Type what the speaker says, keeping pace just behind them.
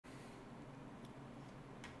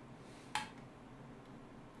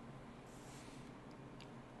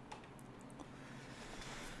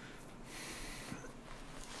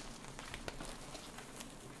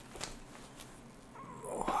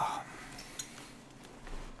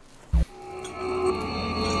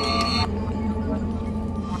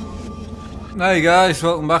Hey guys,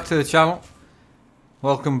 welcome back to the channel.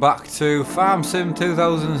 Welcome back to Farm Sim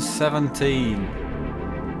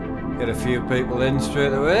 2017. Get a few people in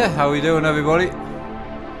straight away. How are we doing, everybody?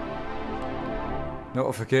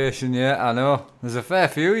 Notification, yeah, I know. There's a fair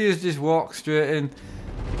few. You just walk straight in.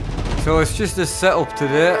 So it's just a setup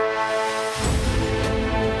today.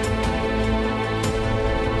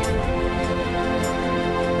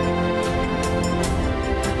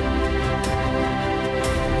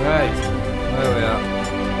 Right, there we are.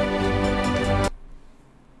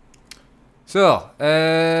 So,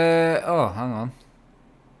 oh, hang on.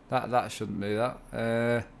 That shouldn't be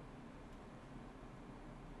that.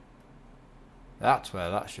 That's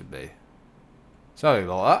where that should be. Sorry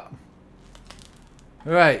about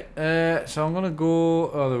that. Right, so I'm gonna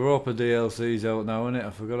go. Oh, the Roper DLC's out now, innit? I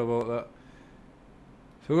forgot about that.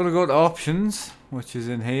 So we're gonna go to options, which is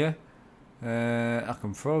in here. I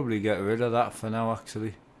can probably get rid of that for now,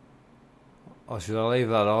 actually. Or should I leave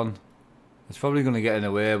that on? It's probably going to get in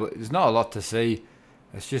the way, but there's not a lot to see.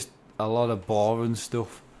 It's just a lot of boring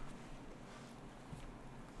stuff.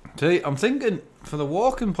 See, I'm thinking, for the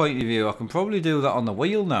walking point of view, I can probably do that on the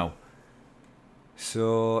wheel now.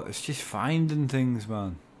 So, it's just finding things,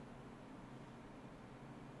 man.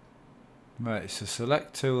 Right, so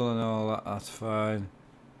select tool and all that, that's fine.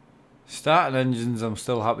 Starting engines, I'm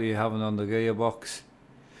still happy having on the gearbox.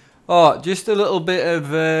 Oh, just a little bit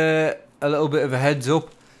of a heads up.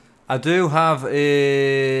 I do have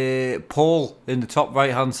a poll in the top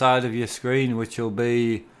right hand side of your screen, which will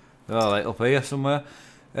be like up here somewhere.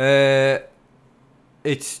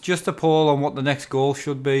 It's just a poll on what the next goal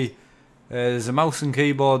should be. There's a mouse and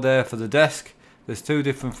keyboard there for the desk. There's two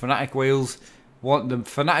different Fanatec wheels. The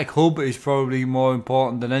Fanatec hub is probably more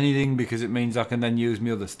important than anything because it means I can then use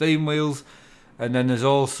my other Steam wheels. And then there's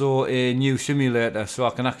also a new simulator so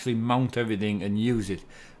I can actually mount everything and use it.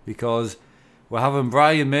 Because we're having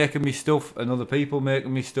Brian making me stuff and other people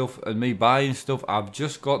making me stuff and me buying stuff. I've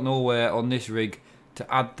just got nowhere on this rig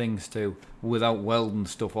to add things to without welding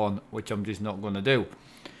stuff on, which I'm just not going to do.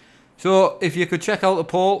 So if you could check out the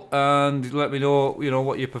poll and let me know,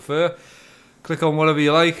 what you prefer. Click on whatever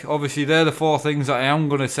you like. Obviously they're the 4 things that I am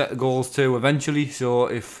going to set goals to eventually. So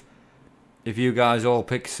if you guys all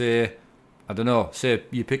pick, say, I don't know, say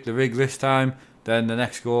you pick the rig this time, then the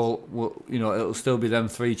next goal will, it'll still be them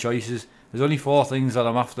 3 choices. There's only 4 things that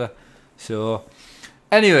I'm after. So,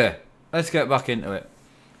 anyway, let's get back into it.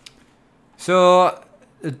 So,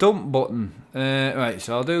 the dump button. Right,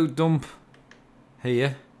 so I'll do dump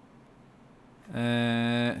here.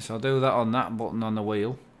 So I'll do that on that button on the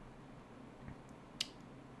wheel.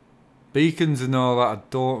 Beacons and all that, I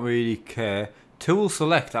don't really care. Tool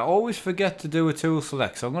select. I always forget to do a tool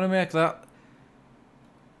select. So I'm going to make that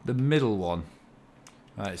the middle one.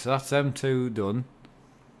 Right, so that's them 2 done.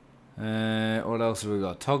 What else have we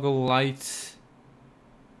got? Toggle lights,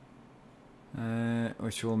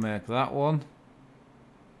 which will make that one.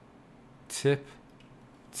 Tip,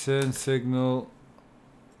 turn signal,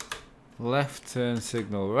 left turn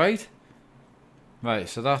signal, right? Right,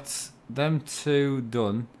 so that's them 2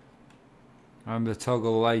 done. And the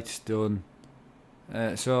toggle lights done.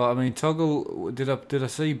 So I mean, toggle. Did I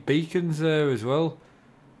see beacons there as well?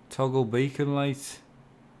 Toggle beacon lights.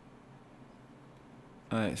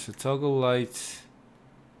 Alright, so toggle lights.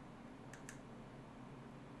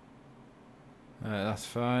 Alright, that's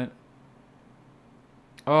fine.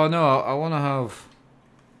 Oh no, I want to have.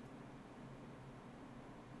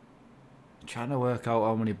 I'm trying to work out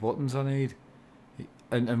how many buttons I need.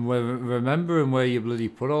 And remembering where you bloody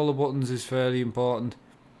put all the buttons is fairly important.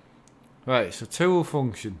 Right, so tool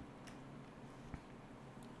function.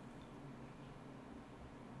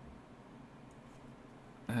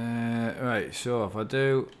 Right, so if I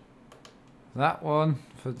do that one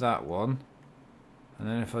for that one, and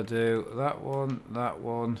then if I do that one, that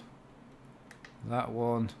one, that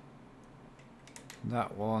one,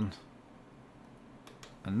 that one,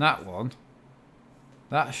 and that one,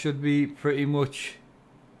 that should be pretty much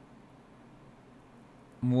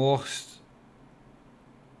most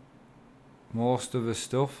of the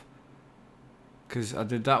stuff, because I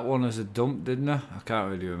did that one as a dump, didn't I? I can't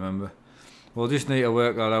really remember. We'll just need to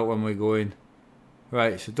work that out when we go in.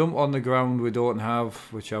 Right, so dump on the ground we don't have,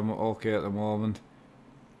 which I'm okay at the moment.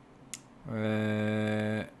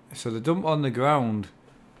 So the dump on the ground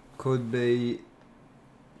could be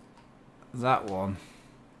that one.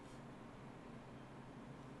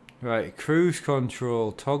 Right, cruise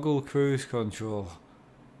control, toggle cruise control.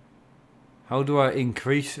 How do I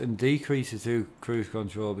increase and decrease it to cruise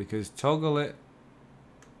control? Because toggle it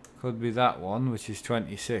could be that one, which is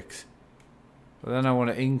 26. But then I want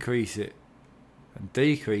to increase it and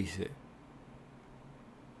decrease it.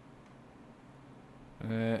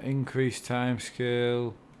 Increase time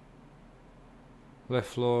scale.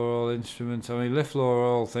 Lift lower all instruments. I mean, lift lower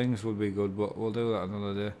all things would be good, but we'll do that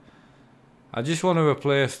another day. I just want to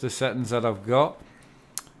replace the settings that I've got.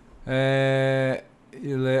 Later,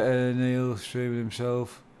 Neil streaming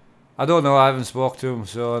himself. I don't know. I haven't spoke to him,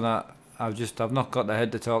 so that I've not got the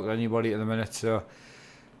head to talk to anybody at the minute. So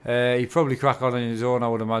he'd probably crack on his own, I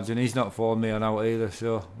would imagine. He's not phoned me on out either.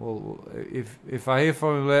 So if I hear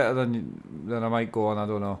from him later, then I might go on. I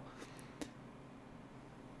don't know.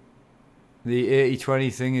 The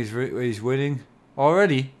 80-20 thing is winning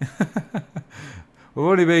already. We've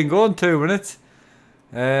only been going 2 minutes.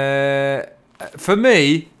 For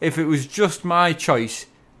me, if it was just my choice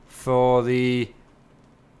for the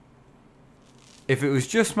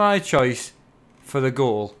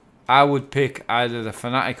goal, I would pick either the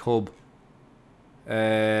Fanatec hub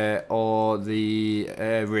or the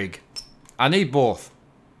rig. I need both,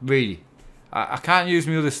 really. I can't use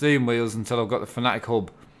my other steam wheels until I've got the Fanatec hub,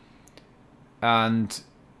 and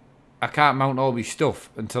I can't mount all my stuff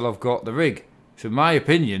until I've got the rig. So in my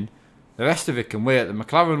opinion, the rest of it can wait. The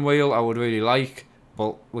McLaren wheel I would really like,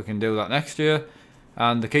 but we can do that next year.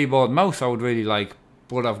 And the keyboard and mouse I would really like,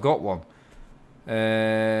 but I've got one.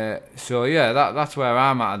 So yeah, that's where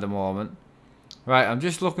I'm at the moment. Right, I'm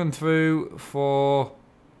just looking through for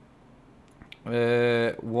 1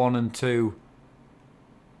 and 2.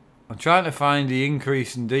 I'm trying to find the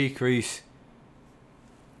increase and decrease.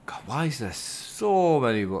 God, why is there so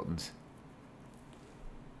many buttons?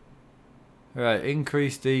 Right,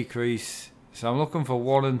 increase, decrease. So I'm looking for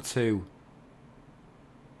 1 and 2.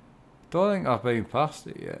 Don't think I've been past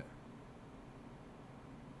it yet.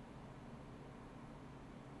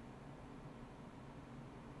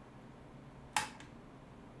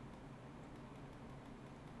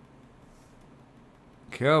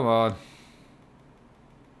 Come on.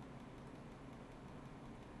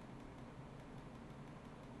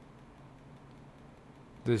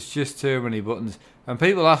 There's just too many buttons. And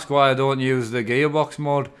people ask why I don't use the gearbox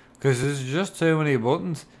mode, because there's just too many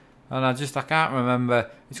buttons. And I can't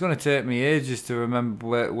remember. It's going to take me ages to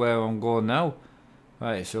remember where I'm going now.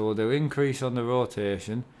 Right, so we'll do increase on the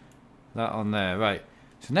rotation. That on there. Right.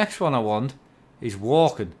 So next one I want is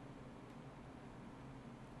walking.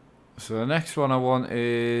 So the next one I want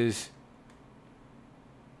is...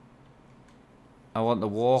 I want the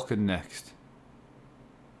walking next.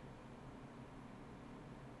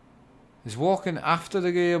 Is walking after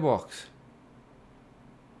the gearbox?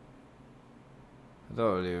 I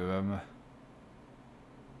don't really remember.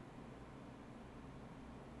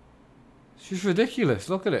 It's just ridiculous.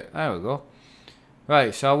 Look at it. There we go.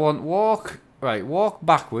 Right, so I want walk. Right, walk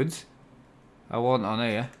backwards. I want on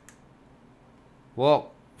here.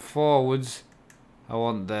 Walk forwards. I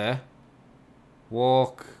want there.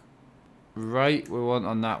 Walk right. We want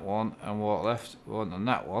on that one. And walk left. We want on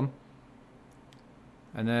that one.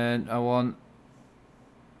 And then I want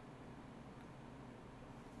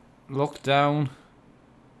look down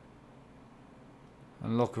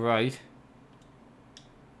and look right.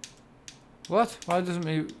 What? Why doesn't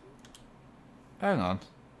me... Hang on.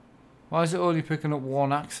 Why is it only picking up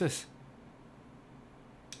one axis?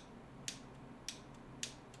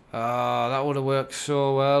 Ah, that would have worked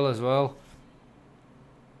so well as well.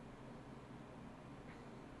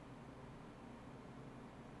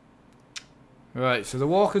 Right, so the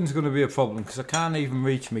walking's going to be a problem because I can't even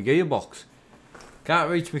reach my gearbox. Can't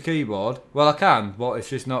reach my keyboard. Well, I can, but it's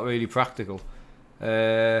just not really practical.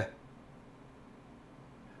 Right,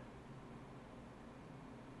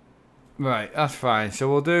 that's fine. So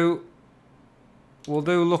we'll do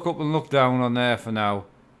look up and look down on there for now.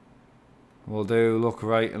 We'll do look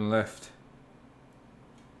right and left.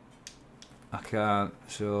 I can't,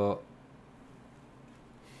 so...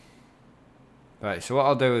 Right, so what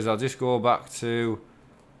I'll do is I'll just go back to...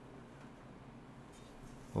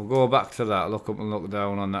 We'll go back to that, look up and look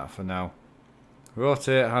down on that for now.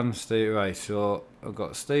 Rotate, hand steer, right, so I've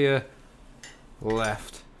got steer,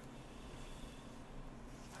 left.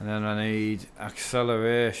 And then I need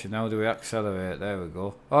acceleration. How do we accelerate? There we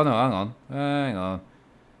go. Oh no, hang on.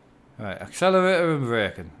 Right, accelerator and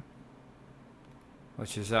braking.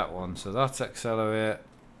 Which is that one. So that's accelerate,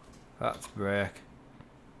 that's brake.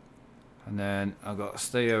 And then I've got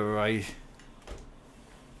steer right.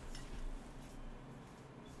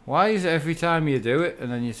 Why is it every time you do it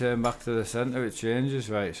and then you turn back to the centre it changes?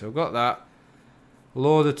 Right, so I've got that.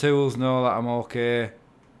 Load of tools, know that I'm okay.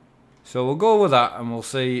 So we'll go with that and we'll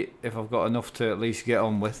see if I've got enough to at least get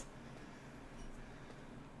on with.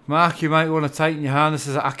 Mark, you might want to tighten your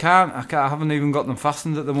harnesses. I can't. I haven't even got them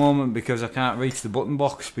fastened at the moment because I can't reach the button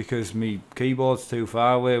box because my keyboard's too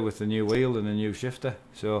far away with the new wheel and the new shifter.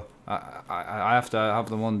 So I have to have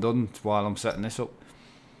them undone while I'm setting this up.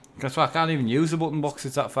 That's why I can't even use the button box.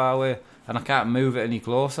 It's that far away, and I can't move it any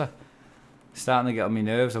closer. It's starting to get on my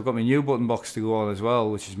nerves. I've got my new button box to go on as well,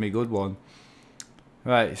 which is my good one.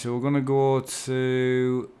 Right, so we're gonna go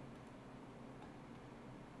to.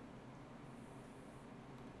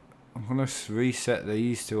 I'm going to reset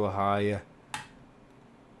these to a higher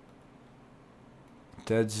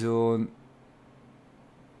dead zone.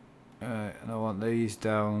 Right, and I want these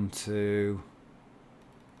down to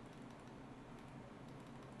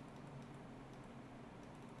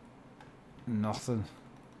nothing.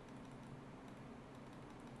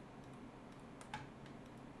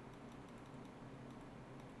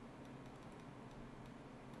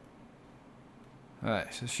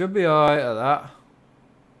 Right, so it should be alright at that.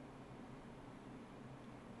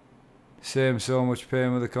 Same, so much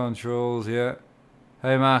pain with the controls, yeah.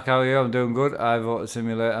 Hey Mark, how are you? I'm doing good. I voted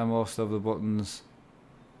simulator, most of the buttons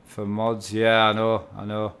for mods. Yeah, I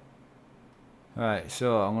know. Right,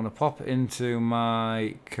 so I'm going to pop into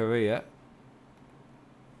my career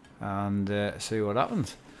and see what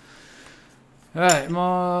happens. Right,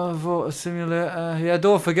 more voter simulator. Yeah,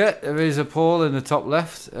 don't forget, there is a poll in the top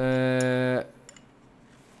left.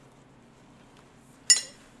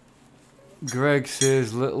 Greg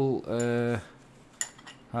says little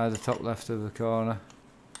at the top left of the corner.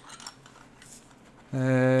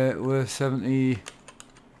 We're 70.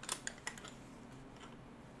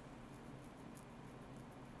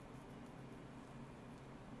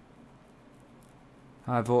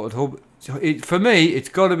 I voted hub. For me, it's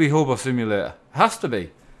got to be hub or simulator. It has to be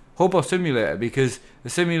hub or simulator because the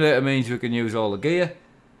simulator means we can use all the gear,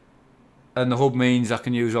 and the hub means I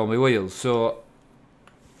can use all my wheels. So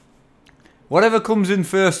whatever comes in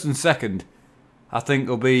first and second, I think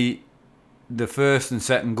will be the first and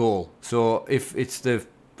second goal. So if it's the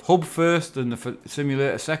hub first and the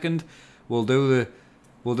simulator second, we'll do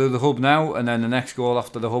the hub now, and then the next goal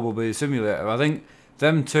after the hub will be the simulator. I think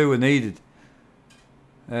them two are needed.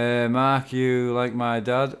 Mark, you like my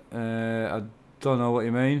dad? I don't know what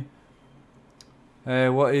you mean.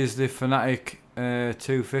 What is the Fanatec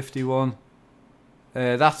 251?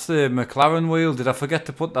 That's the McLaren wheel. Did I forget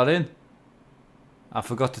to put that in? I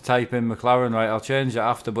forgot to type in McLaren. Right, I'll change it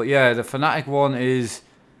after. But yeah, the Fanatec one is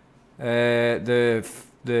the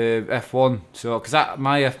F1. So because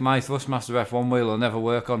my Thrustmaster F1 wheel will never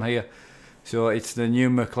work on here, so it's the new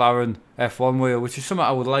McLaren F1 wheel, which is something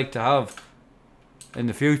I would like to have in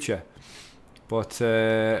the future. But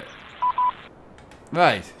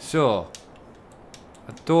right, so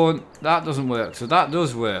that doesn't work, so that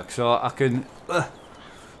does work. So I can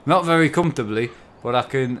not very comfortably, but I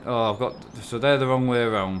can. Oh, I've got, so they're the wrong way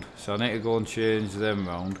around, so I need to go and change them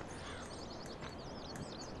round.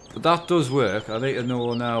 But that does work. I need to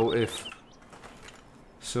know now if,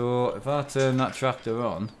 so if I turn that tractor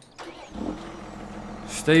on,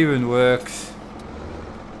 steering works,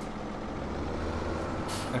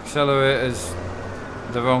 accelerators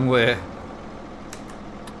the wrong way.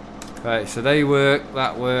 Right, so they work,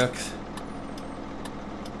 that works.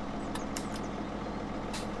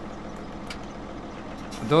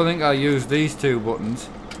 I don't think I'll use these two buttons.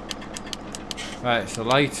 Right, so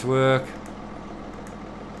lights work.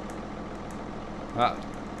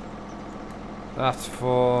 That's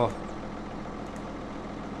for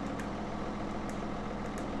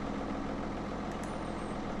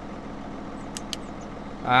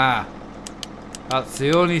that's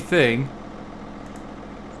the only thing.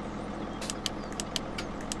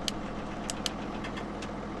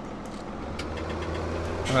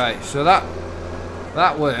 Right, so that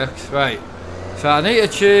works. Right, so I need to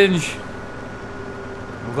change.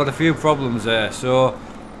 I've got a few problems there. So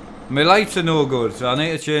my lights are no good, so I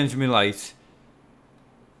need to change my lights.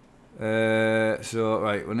 So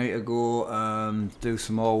right, we need to go and do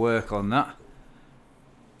some more work on that.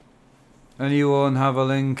 Anyone have a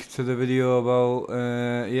link to the video about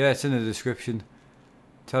yeah, it's in the description,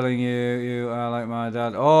 telling you are like my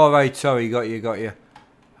dad. Oh right, sorry, got you.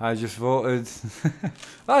 I just voted.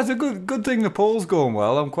 That's a good thing the poll's going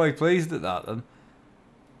well. I'm quite pleased at that then.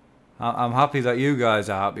 I'm happy that you guys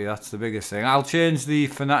are happy. That's the biggest thing. I'll change the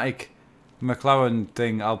Fanatec McLaren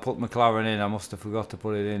thing. I'll put McLaren in. I must have forgot to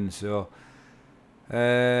put it in. So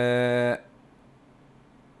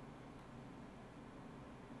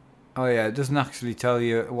oh yeah, it doesn't actually tell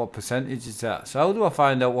you what percentage it's at. So how do I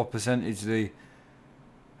find out what percentage the...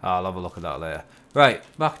 I'll have a look at that later. Right,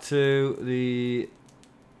 back to the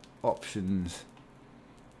options.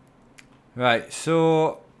 Right,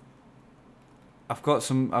 so I've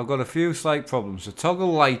got a few slight problems. So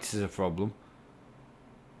toggle lights is a problem.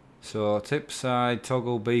 So tip side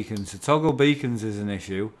toggle beacons. So toggle beacons is an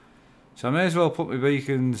issue. So I may as well put my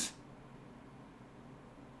beacons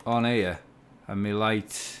on here and my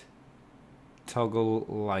lights toggle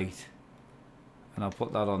light, and I'll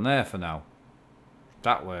put that on there for now.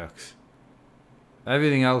 That works.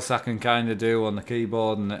 Everything else I can kind of do on the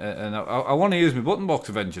keyboard, and I want to use my button box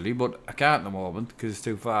eventually, but I can't at the moment because it's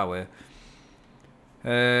too far away.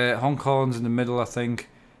 Honk horns in the middle, I think.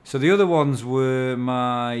 So the other ones were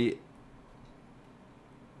my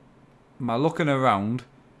looking around.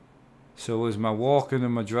 So it was my walking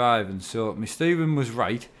and my driving. So my steering was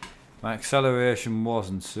right, my acceleration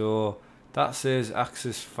wasn't. So that says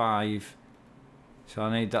axis 5. So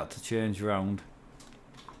I need that to change round.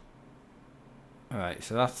 Alright,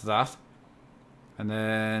 so that's that. And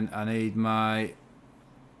then I need my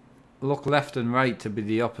look left and right to be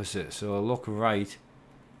the opposite. So look right,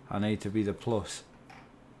 I need to be the plus.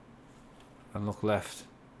 And look left.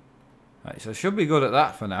 Right, so I should be good at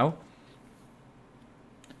that for now.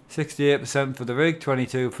 68% for the rig,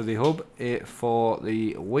 22 for the hub, 8 for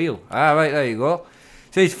the wheel. Right, there you go.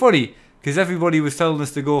 See, it's funny, because everybody was telling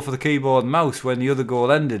us to go for the keyboard and mouse when the other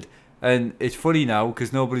goal ended. And it's funny now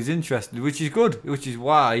because nobody's interested, which is good, which is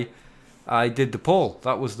why I did the poll.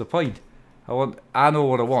 That was the point. I know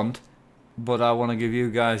what I want, but I want to give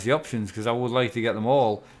you guys the options because I would like to get them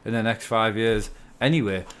all in the next 5 years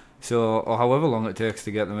anyway. So, or however long it takes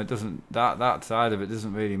to get them, it doesn't. That side of it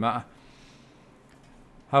doesn't really matter.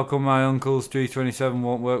 How come my uncle's 327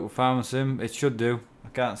 won't work with Farming Sim? It should do. I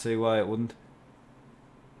can't see why it wouldn't.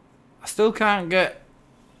 I still can't get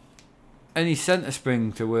any centre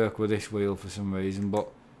spring to work with this wheel for some reason, but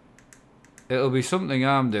it'll be something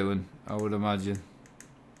I'm doing, I would imagine.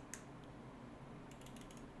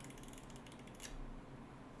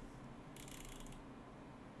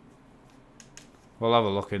 We'll have a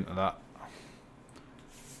look into that.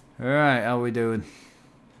 Alright, how are we doing?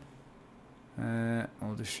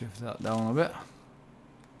 I'll just shift that down a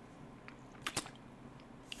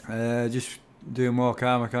bit. Just do more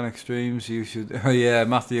car mechanic streams. You should. Oh yeah,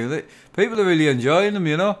 Matthew. People are really enjoying them,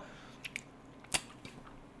 you know.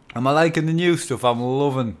 Am I liking the new stuff? I'm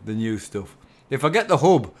loving the new stuff. If I get the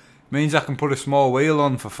hub, it means I can put a small wheel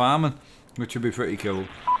on for farming, which would be pretty cool.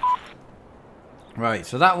 Right,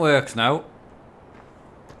 so that works now.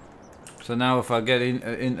 So now if I get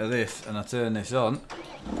into this and I turn this on,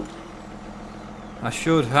 I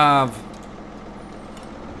should have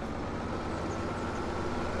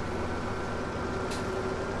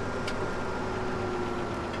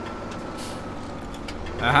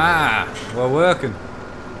aha, we're working.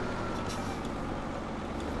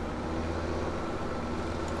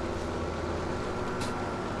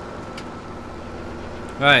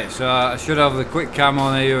 Right, so I should have the quick cam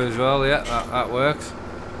on here as well. Yeah, that works.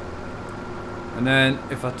 And then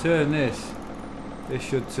if I turn this, this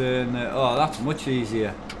should turn. Oh, that's much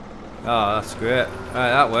easier. Oh, that's great. Right,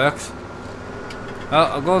 that works.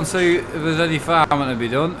 Well, I'll go and see if there's any farming to be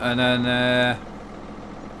done, and then.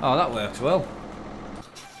 Oh, that works well.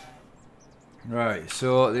 Right,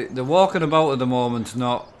 so the walking about at the moment's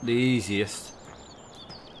not the easiest.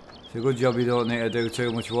 It's a good job you don't need to do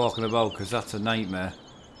too much walking about, because that's a nightmare.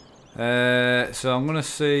 So I'm gonna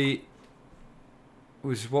see.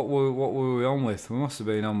 What were we on with? We must have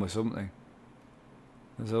been on with something.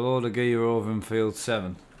 There's a load of gear over in field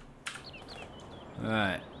 7.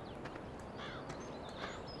 Right.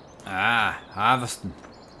 Harvesting.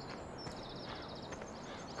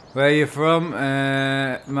 Where are you from?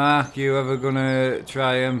 Mark, you ever gonna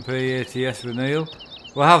try MP ATS with Neil?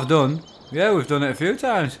 We have done. Yeah, we've done it a few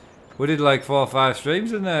times. We did like 4 or 5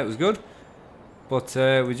 streams in there, it was good. But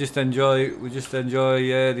we just enjoy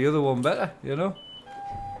the other one better, you know?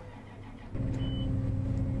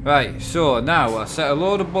 Right, so now I set a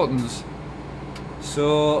load of buttons.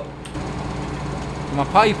 So my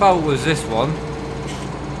pipe out was this one,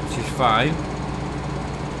 which is fine.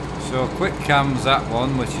 So quick cam's that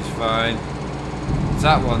one, which is fine. What's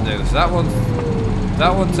that one do? So that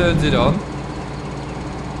one turns it on.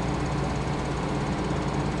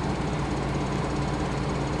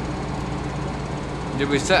 Did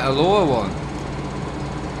we set a lower one?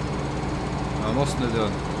 I mustn't have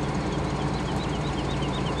done.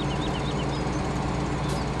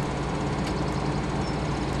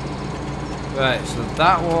 Right, so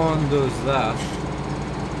that one does that.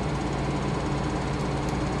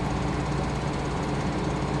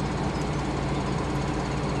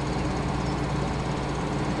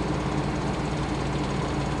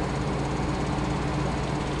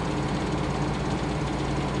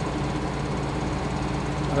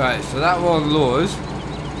 Right, so that one lowers.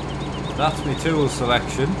 That's my tool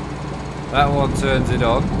selection. That one turns it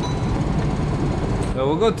on. So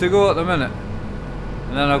we're good to go at the minute.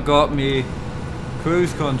 And then I've got my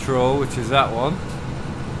cruise control, which is that one.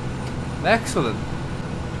 Excellent.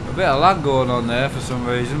 A bit of lag going on there for some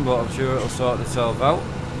reason, but I'm sure it'll sort itself out.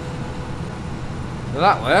 So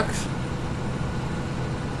that works.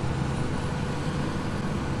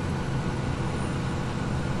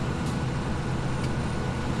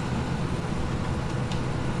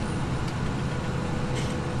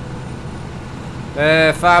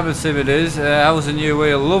 Farming Sim it is. How's the new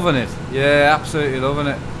wheel? Loving it. Yeah, absolutely loving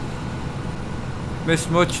it.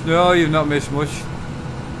 Missed much? No, you've not missed much.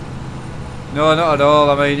 No, not at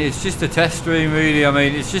all. I mean, it's just a test stream really. I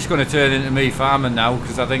mean, it's just going to turn into me farming now,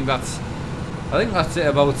 because I think that's it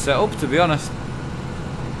about set up, to be honest.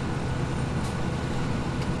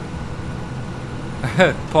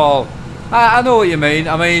 Paul, I know what you mean.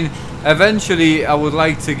 I mean, eventually I would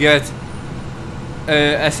like to get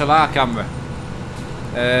a SLR camera.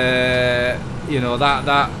 You know,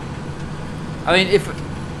 that I mean,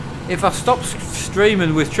 if I stopped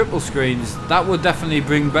streaming with triple screens, that would definitely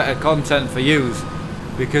bring better content for yous,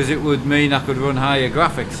 because it would mean I could run higher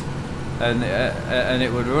graphics and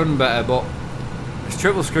it would run better. But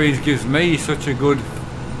triple screens gives me such a good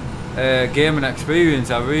gaming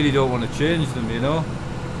experience, I really don't want to change them, you know.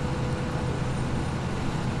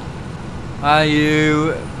 Are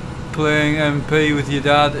you playing MP with your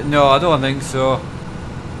dad? No, I don't think so.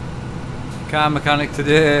 Car mechanic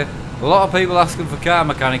today. A lot of people asking for car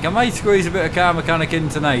mechanic. I might squeeze a bit of car mechanic in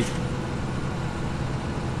tonight.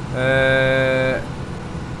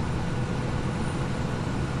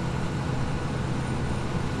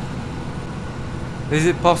 Is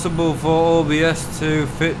it possible for OBS to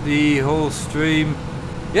fit the whole stream?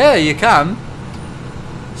 Yeah, you can.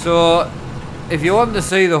 So if you want to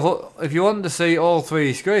see all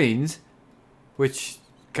three screens, which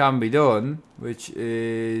can be done, which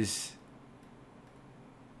is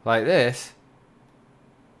like this,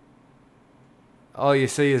 all you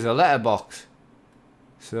see is a letterbox.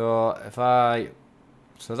 So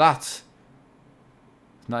that's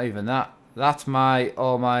not even that. That's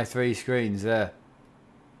all my three screens there.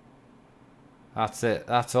 That's it.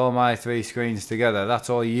 That's all my three screens together. That's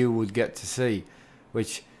all you would get to see,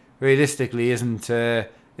 which realistically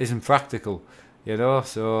isn't practical, you know.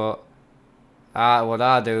 So what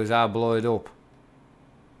I do is I blow it up.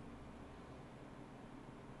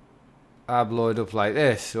 I blow it up like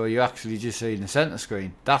this, so you actually just see the center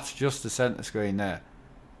screen. That's just the center screen there.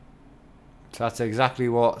 So that's exactly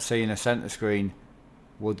what seeing a center screen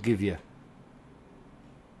would give you.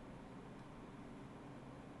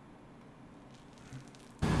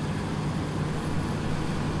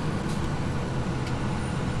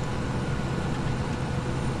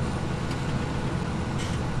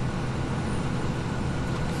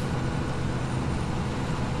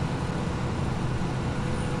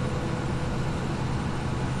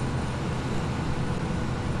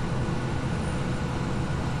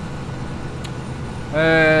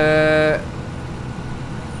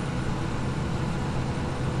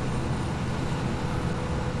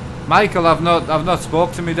 Michael, I've not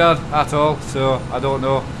spoke to my dad at all, so I don't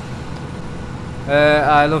know.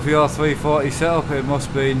 I love your 340 setup. It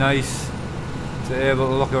must be nice to be able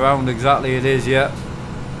to look around. Exactly, it is, yeah.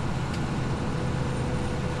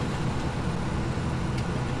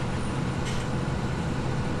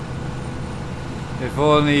 If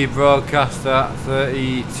only broadcast at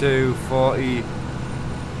 3240.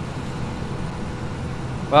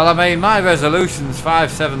 Well, I mean, my resolution's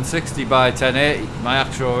 5760 by 1080, my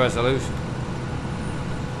actual resolution.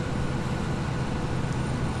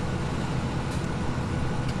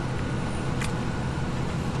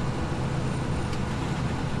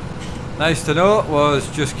 Nice to know. Was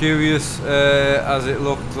just curious, as it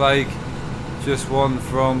looked like just one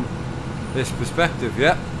from this perspective,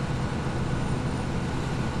 yeah.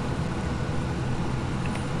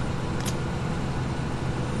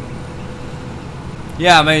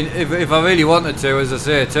 Yeah, I mean, if I really wanted to, as I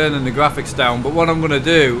say, turning the graphics down, but what I'm going to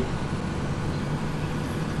do,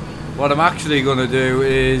 what I'm actually going to do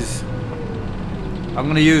is, I'm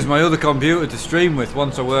going to use my other computer to stream with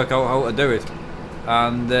once I work out how to do it.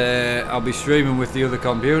 And I'll be streaming with the other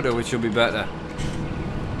computer, which will be better.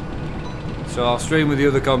 So I'll stream with the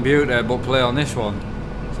other computer, but play on this one.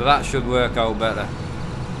 So that should work out better.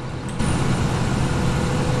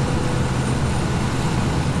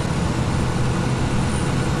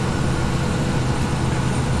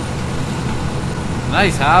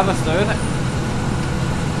 Nice harvester, isn't it?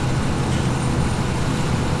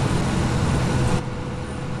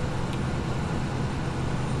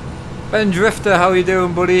 Ben Drifter, how you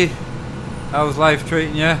doing, buddy? How's life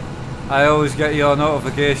treating you? I always get your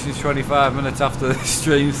notifications 25 minutes after the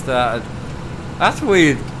stream started. That's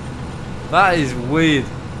weird. That is weird.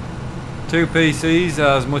 2 PCs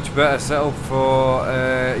are much better setup for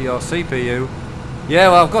your CPU. Yeah,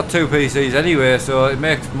 well, I've got 2 PCs anyway, so it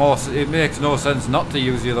makes no sense not to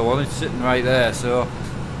use the other one. It's sitting right there. So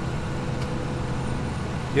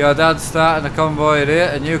your dad's starting a convoy at 8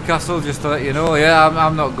 at Newcastle, just to let you know. Yeah,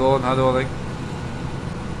 I'm not going. I don't think.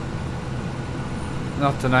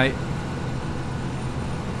 Not tonight.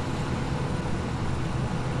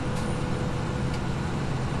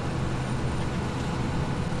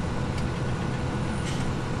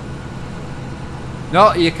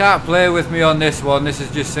 No, you can't play with me on this one. This is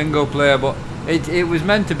just single player, but it was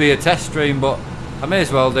meant to be a test stream, but I may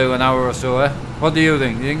as well do an hour or so, eh? What do you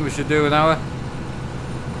think? Do you think we should do an hour?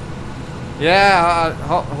 Yeah,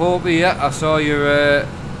 Hopey, yeah, I saw your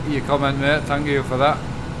comment, mate. Thank you for that.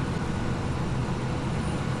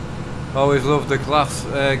 Always love the class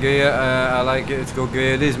gear. I like it. It's good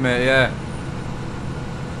gear. It is, mate, yeah.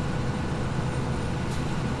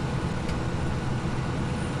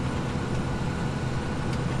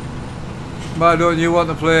 Why don't you want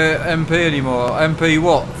to play MP anymore? MP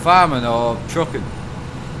what? Farming or trucking?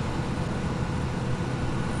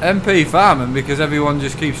 MP farming, because everyone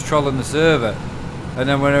just keeps trolling the server, and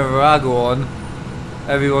then whenever I go on,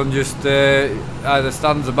 everyone just either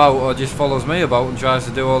stands about or just follows me about and tries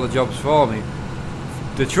to do all the jobs for me.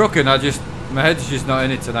 The trucking, my head's just not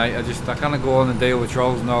in it tonight. I can't go on and deal with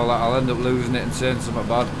trolls and all that. I'll end up losing it and saying something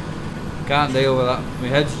bad. Can't deal with that. My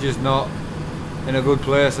head's just not in a good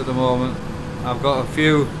place at the moment. I've got a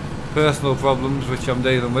few personal problems which I'm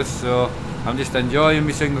dealing with, so I'm just enjoying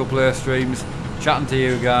my single player streams, chatting to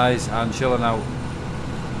you guys and chilling out.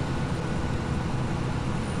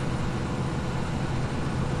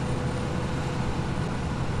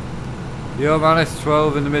 Yo man, it's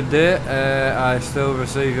 12 in the midday. I still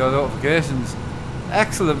receive your notifications.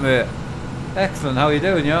 Excellent, mate. Excellent. How you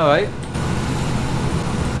doing? You alright?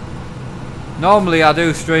 Normally I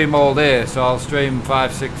do stream all day, so I'll stream 4 or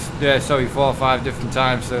 5 different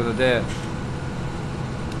times through the day.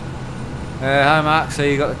 Hi Mark, so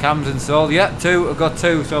you got the cams installed? Yeah, 2, I've got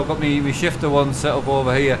 2, so I've got my shifter one set up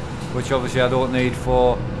over here, which obviously I don't need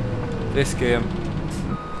for this game.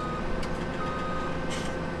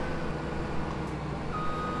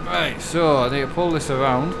 Right, so I need to pull this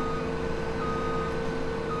around.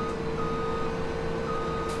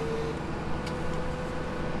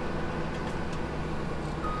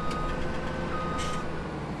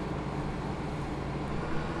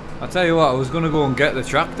 I tell you what, I was going to go and get the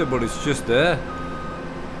tractor, but it's just there.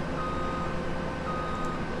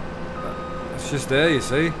 It's just there, you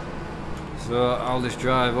see. So I'll just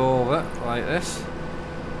drive over like this.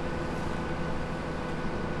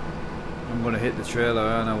 I'm going to hit the trailer,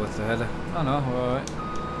 aren't I, with the header? Oh no, we're alright.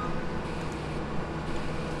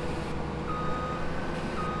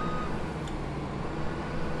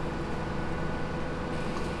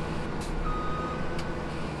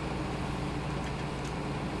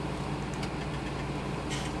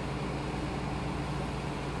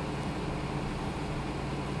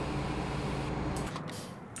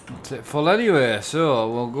 That's it full anyway, so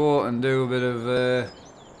we'll go and do a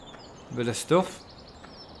bit of stuff.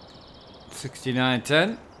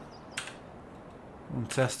 6910. We'll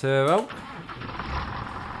test her out.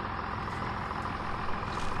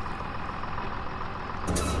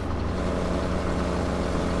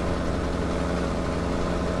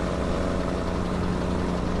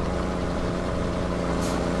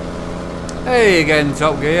 Hey again,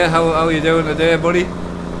 Top Gear. How are you doing today, buddy?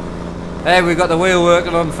 Hey, we got the wheel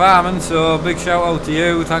working on farming, so big shout out to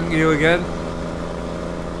you. Thank you again.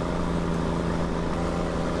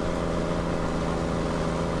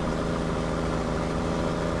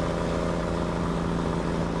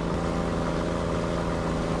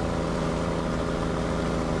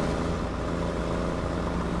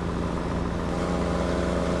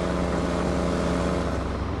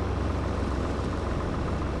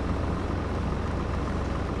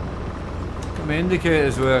 My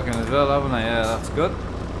indicator's working as well, haven't I? Yeah, that's good.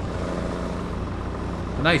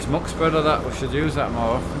 A nice muck spreader that, we should use that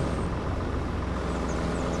more often.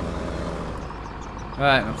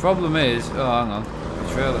 Right, my problem is, oh hang on,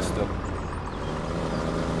 the trailer's stuck.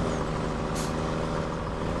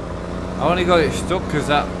 I only got it stuck because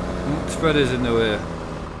that muck spreader's in the way.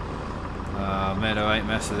 I made a right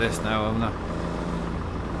mess of this now, haven't I?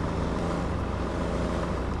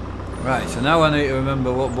 Right, so now I need to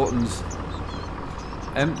remember what buttons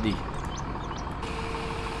empty.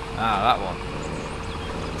 Ah, that one.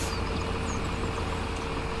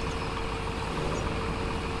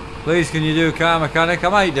 Please, can you do car mechanic? I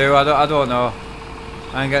might do. I don't know.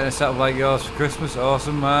 I'm getting a setup like yours for Christmas.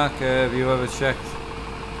 Awesome, Mark. Have you ever checked?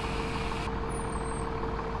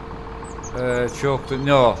 Choked?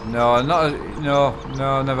 No, not.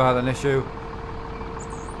 No. Never had an issue.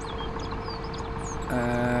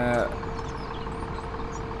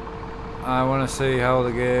 I want to see how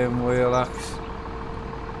the game wheel acts.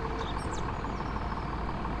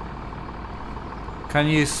 Can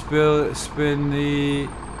you spin the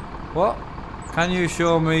what? Can you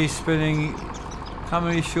show me spinning? Can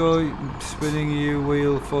we show spinning your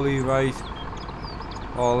wheel fully right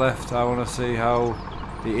or left? I want to see how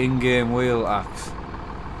the in-game wheel acts.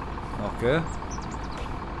 Okay.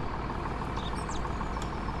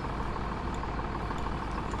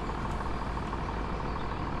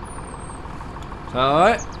 Is that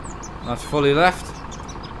alright? That's fully left.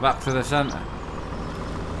 Back to the centre.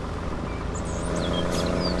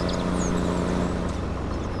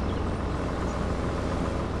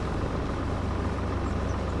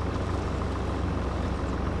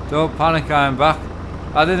 Don't panic, I'm back.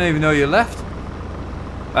 I didn't even know you left.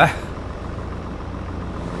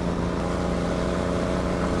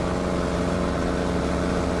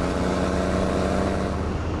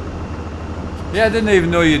 Yeah, I didn't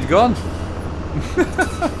even know you'd gone.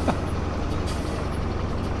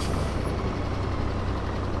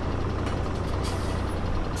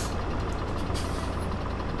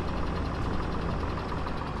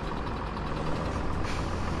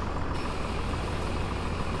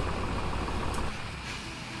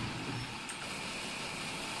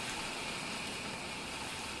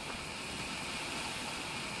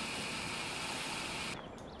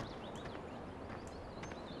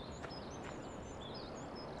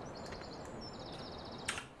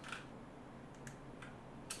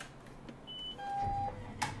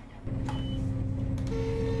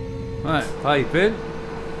 Right, pipe in.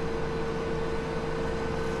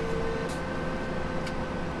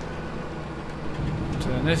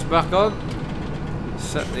 Turn this back on.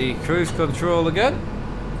 Set the cruise control again.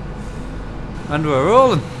 And we're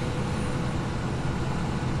rolling.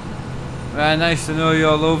 Right, nice to know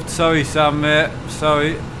you're loved. Sorry, Sam, mate.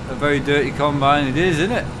 Sorry. A very dirty combine. It is,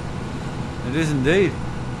 isn't it? It is indeed.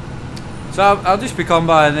 So I'll just be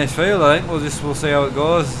combining this field, I think. We'll see how it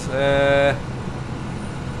goes.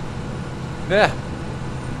 Yeah.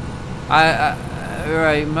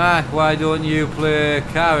 Right, Mark, why don't you play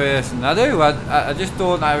car racing? I do. I just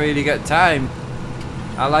don't really get time.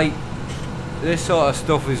 I like this sort of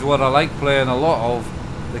stuff is what I like playing a lot of.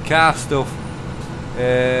 The car stuff.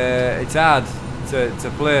 It's hard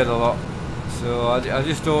to play it a lot. So I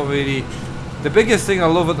just don't really. The biggest thing I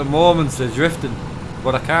love at the moment is drifting,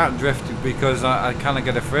 but I can't drift because I kind of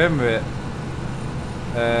get a frame rate.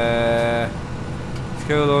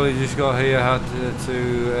 Cool, only just got here. Had to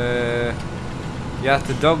you had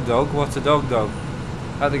to dog. What's a dog?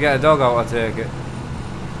 Had to get a dog out. I take it.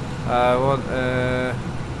 I want.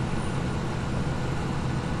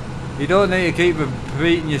 You don't need to keep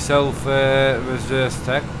repeating yourself, Reverse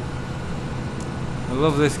Tech. I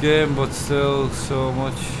love this game, but still so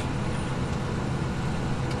much.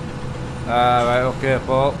 Right, okay,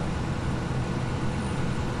 Paul.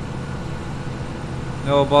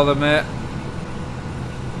 No bother, mate.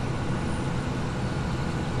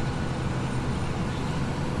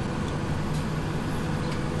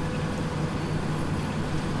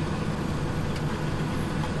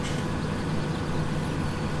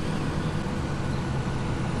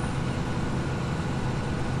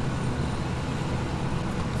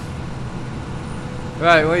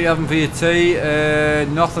 Right, what are you having for your tea?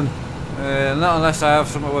 Nothing. Not unless I have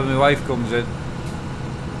something when my wife comes in.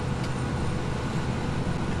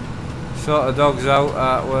 Sort of dogs out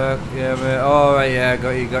at work. Yeah, mate. Oh, right, yeah, got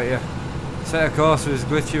you. Set of course is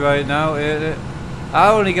glitchy right now, ain't it? I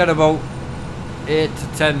only get about 8 to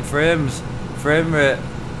 10 frames. Frame rate.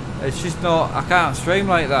 It's just not, I can't stream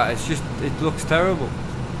like that. It's just, it looks terrible.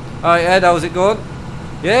 Alright, Ed, how's it going?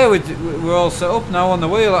 Yeah, we're all set up now on the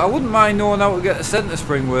wheel. I wouldn't mind knowing how to get the centre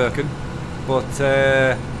spring working, but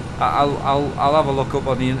I'll have a look up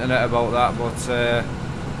on the internet about that.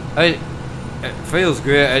 But it feels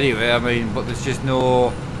great anyway. I mean, but there's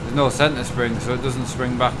no centre spring, so it doesn't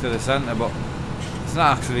spring back to the centre. But it's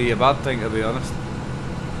not actually a bad thing, to be honest.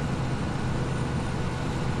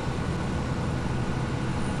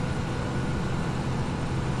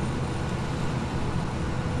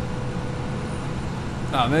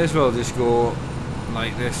 I may as well just go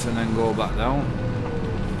like this and then go back down.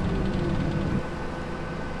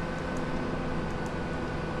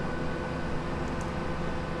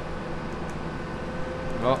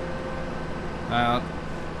 Oh, hang on.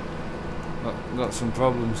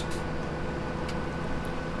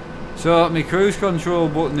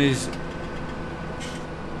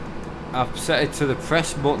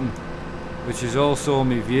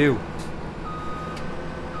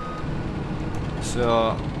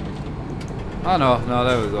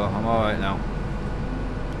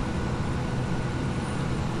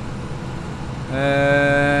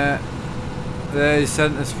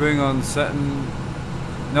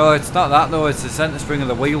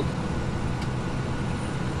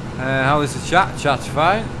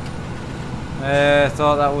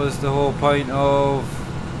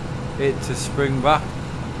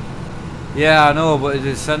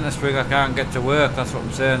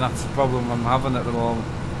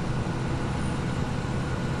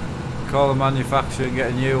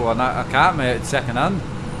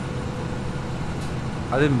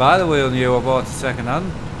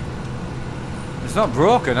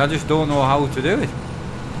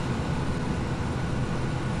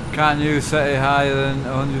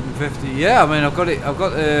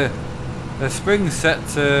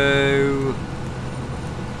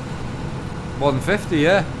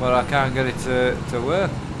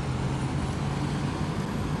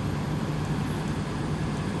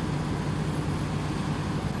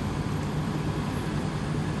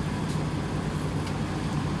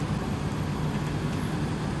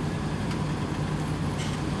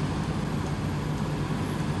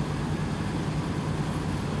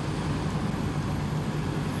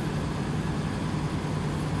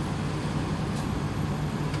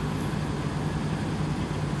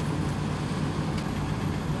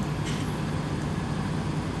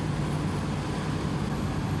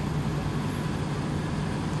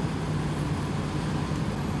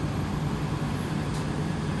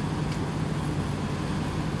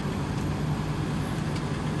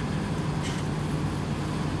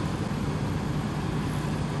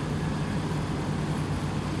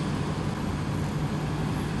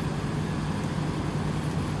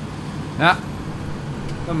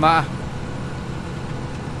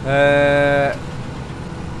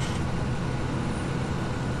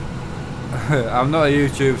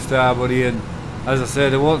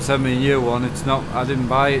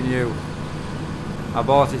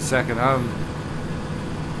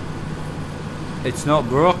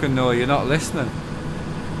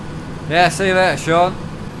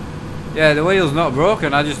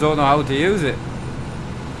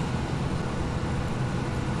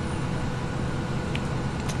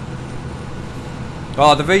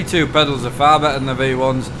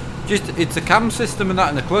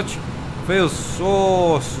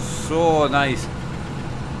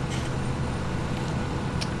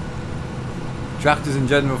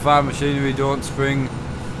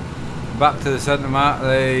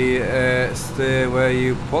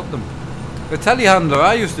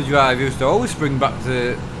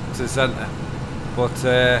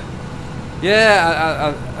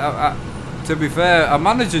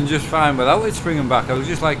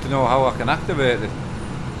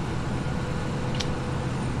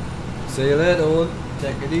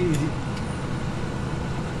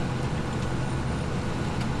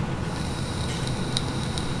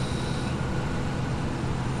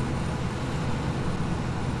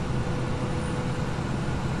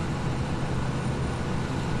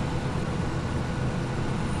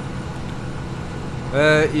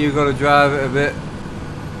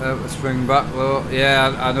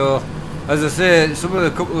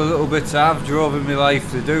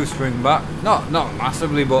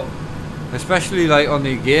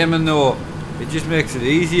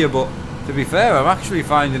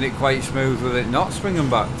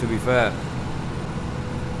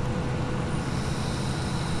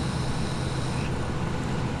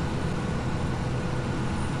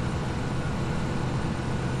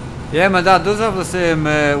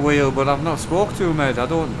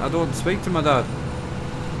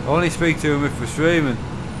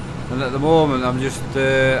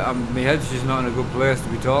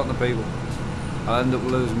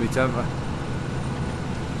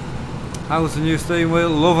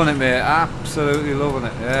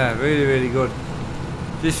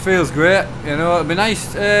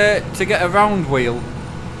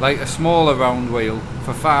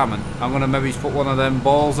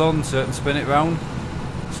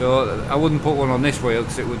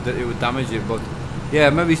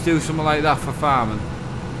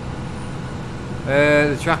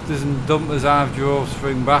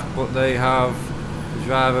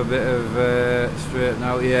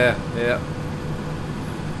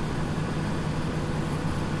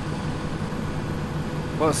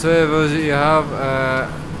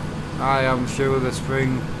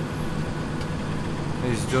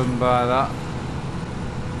 is done by that.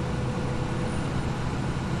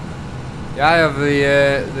 Yeah, I have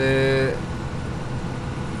the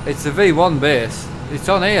it's the V1 base. It's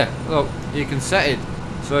on here. Look, you can set it.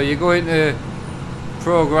 So you go into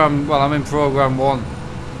program. Well, I'm in program 1.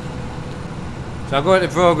 So I go into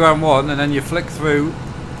program 1, and then you flick through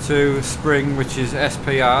to spring, which is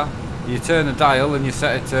SPR. You turn the dial and you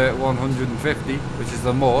set it to 150, which is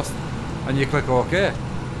the most, and you click OK.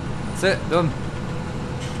 That's it, done.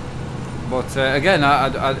 But again,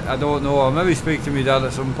 I don't know. I'll maybe speak to my dad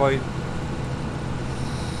at some point.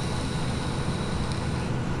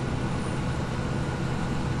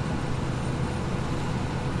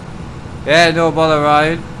 Yeah, no bother,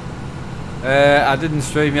 Ryan. I didn't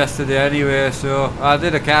stream yesterday anyway, so I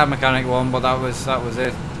did a car mechanic one, but that was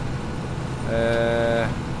it.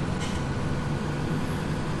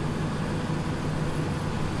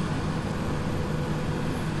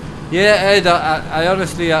 Yeah, Ed, I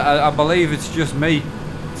honestly, I believe it's just me.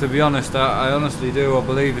 To be honest, I honestly do. I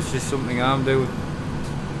believe it's just something I'm doing.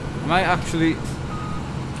 I might actually.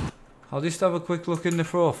 I'll just have a quick look in the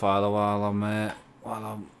profile while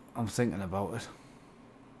I'm thinking about it.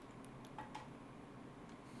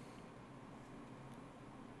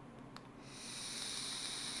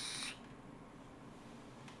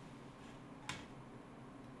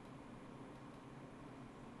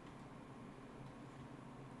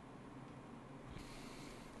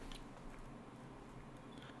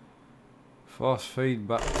 Force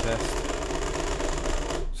feedback test.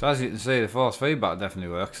 So as you can see, the force feedback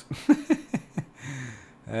definitely works.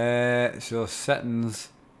 So settings,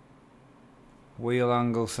 wheel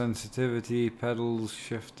angle sensitivity, pedals,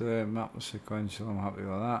 shifter, map sequential. I'm happy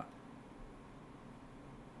with that.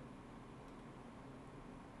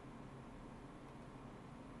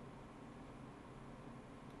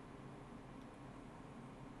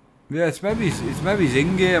 Yeah, it's maybe it's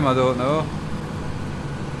in game. I don't know.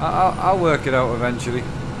 I'll work it out eventually.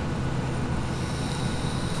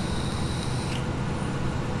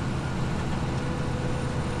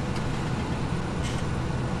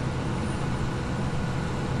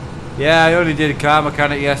 Yeah, I only did a car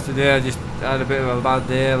mechanic yesterday. I just had a bit of a bad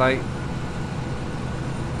day, like.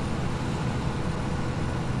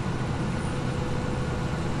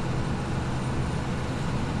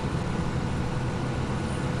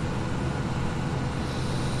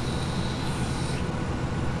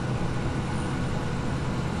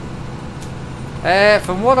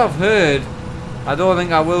 From what I've heard, I don't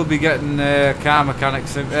think I will be getting car mechanic,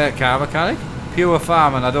 pure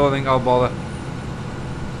farming. I don't think I'll bother.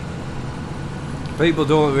 People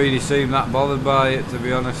don't really seem that bothered by it, to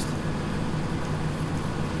be honest.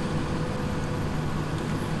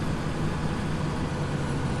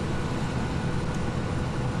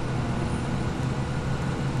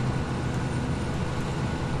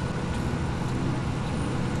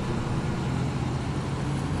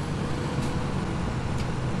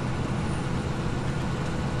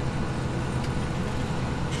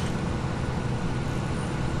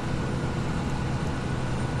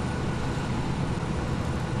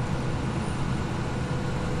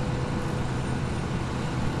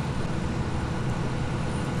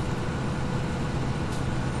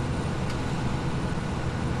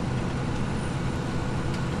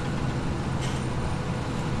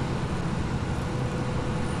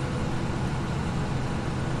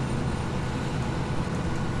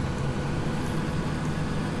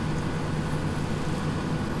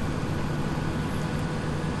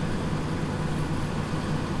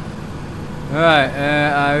 Right,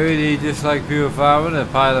 I really dislike pure farming, a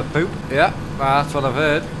pile of poop. Yeah, that's what I've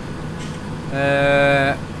heard.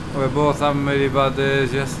 We both having really bad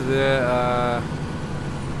days yesterday.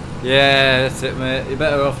 Yeah, that's it, mate. You're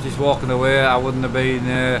better off just walking away. I wouldn't have been.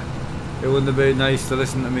 It wouldn't have been nice to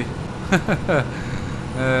listen to me.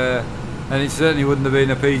 And it certainly wouldn't have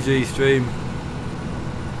been a PG stream.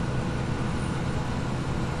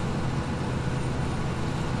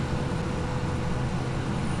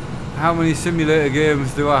 How many simulator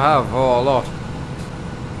games do I have? Oh, a lot.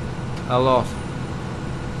 A lot.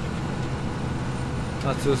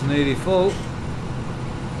 That's us nearly full.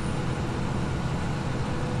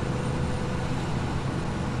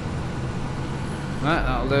 Right,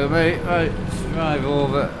 that'll do me. Right, let's drive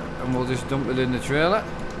over and we'll just dump it in the trailer.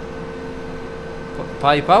 Put the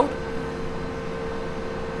pipe out.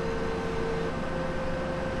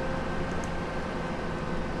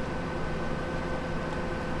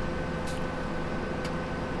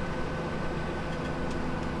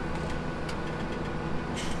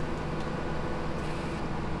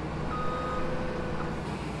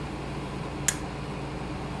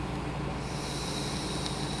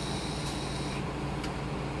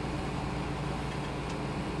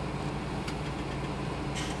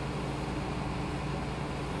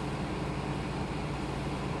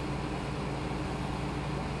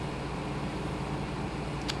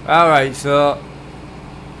 Alright, so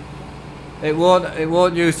it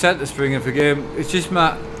won't use centre spring if a game. It's just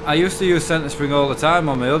I used to use centre spring all the time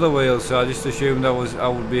on my other wheels, so I just assumed I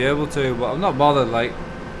would be able to, but I'm not bothered. Like,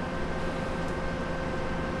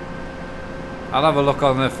 I'll have a look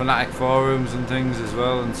on the Fanatec forums and things as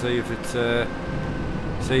well and see if it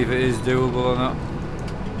is doable or not.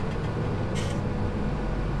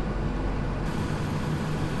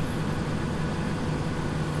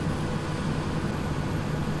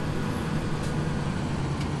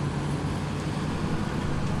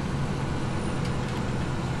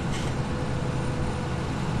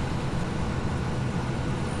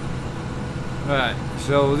 Right,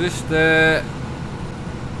 so just I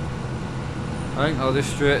think I'll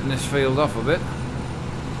just straighten this field off a bit.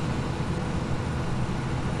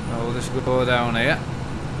 I'll just go down here.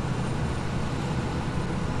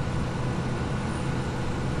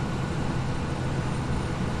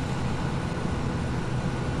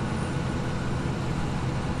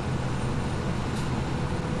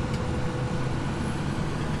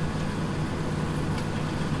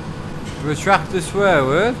 Retract the swear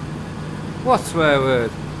word? What swear word?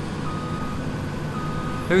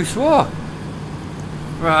 Who swore?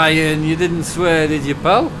 Ryan, you didn't swear, did you,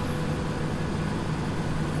 pal?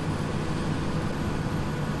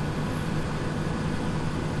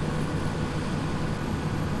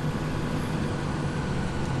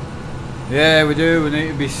 Yeah, we do. We need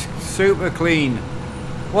to be super clean.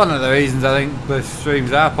 One of the reasons I think the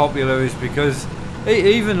streams are popular is because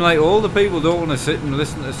even like older people don't want to sit and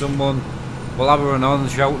listen to someone blabbering on,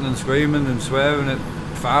 shouting and screaming and swearing at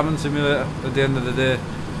Farming Simulator at the end of the day.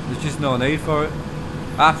 There's just no need for it.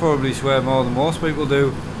 I probably swear more than most people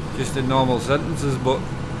do, just in normal sentences, but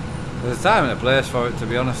there's a time and a place for it, to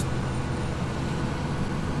be honest.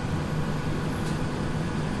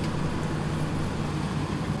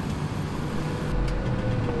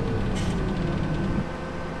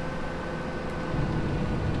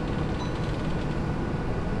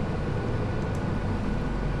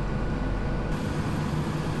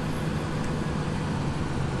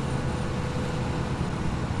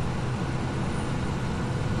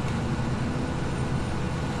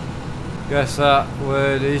 Guess that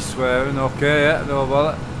word is swearing. Okay, yeah, no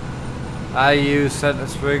bother. I use centre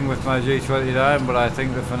spring with my G29, but I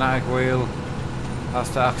think the Fanatec wheel has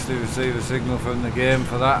to actually receive a signal from the game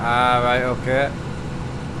for that. Ah, right, okay.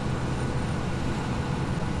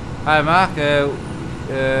 Hi Mark,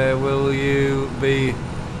 will you be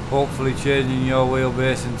hopefully changing your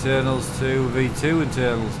wheelbase internals to V2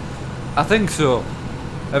 internals? I think so.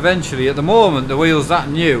 Eventually, at the moment the wheel's that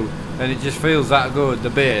new and it just feels that good, the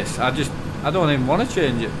base. I don't even want to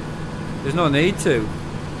change it. There's no need to.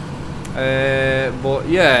 But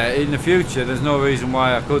yeah, in the future there's no reason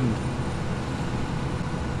why I couldn't.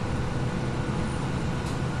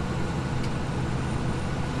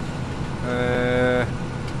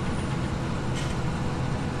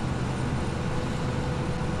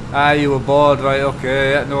 You were bored, right?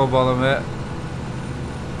 Okay, yeah, no bother, mate.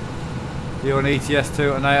 You on ETS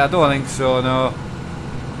 2 tonight? I don't think so, no.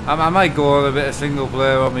 I might go on a bit of single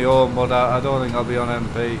player on my own, but I don't think I'll be on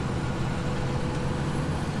MP.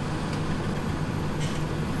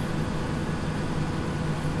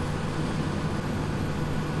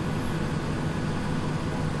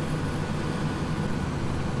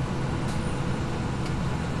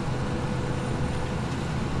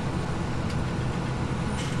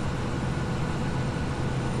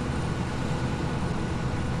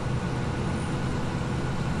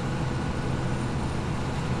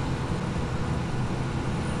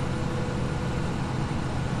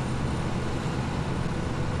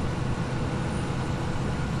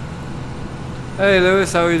 Hey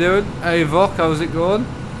Lewis, how are you doing? Hey Vok, how's it going?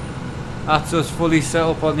 That's us fully set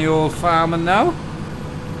up on the old farming now,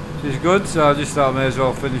 which is good, so I just thought I may as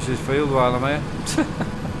well finish this field while I'm here.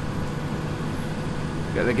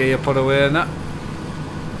 Get the gear put away and that.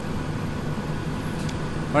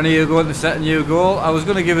 When are you going to set a new goal? I was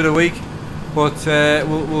going to give it a week, but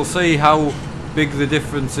we'll see how big the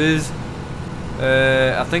difference is.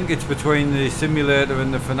 I think it's between the simulator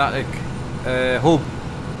and the Fanatec hub,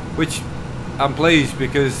 which I'm pleased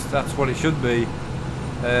because that's what it should be.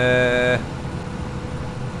 The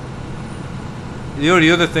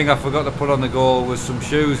only other thing I forgot to put on the goal was some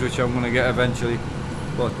shoes, which I'm going to get eventually,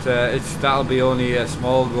 but that'll be only a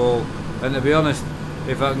small goal, and to be honest,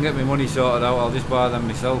 if I can get my money sorted out, I'll just buy them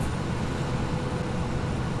myself.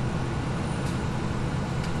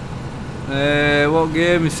 What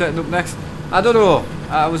game is setting up next? I don't know.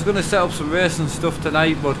 I was going to set up some racing stuff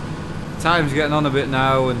tonight, but time's getting on a bit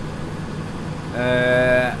now, and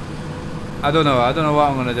I don't know what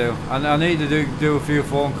I'm gonna do. I need to do a few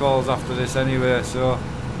phone calls after this anyway, so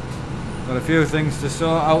got a few things to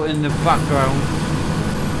sort out in the background.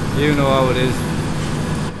 You know how it is.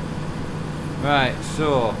 Right,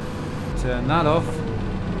 so turn that off.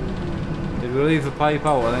 Did we leave the pipe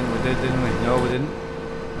out? I think we did, didn't we? No, we didn't.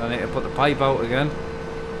 I need to put the pipe out again.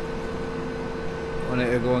 I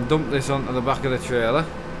need to go and dump this onto the back of the trailer.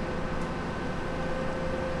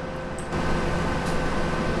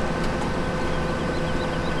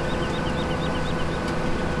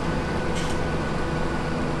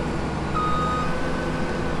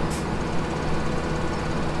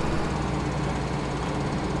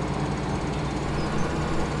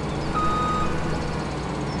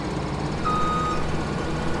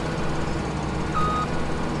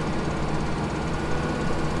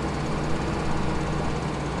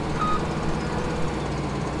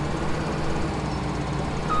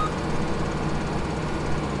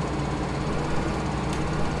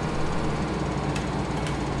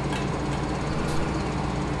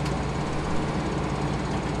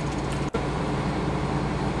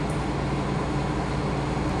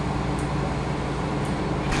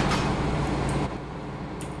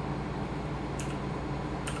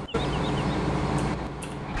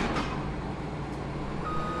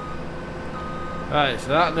 Right, so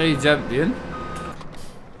that needs emptying,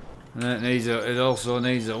 and it also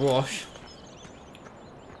needs a wash.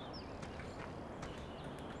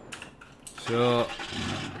 So,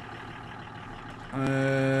 oh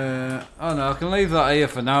no, I can leave that here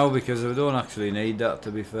for now because I don't actually need that,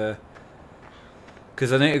 to be fair.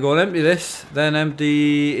 Because I need to go and empty this, then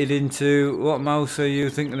empty it into, what mouse are you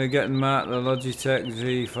thinking of getting, Matt? The Logitech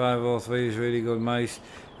G503 is really good mouse.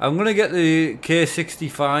 I'm going to get the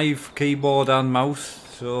K65 keyboard and mouse.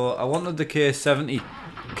 So I wanted the K70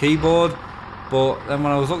 keyboard, but then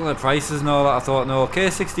when I was looking at the prices and all that, I thought, no,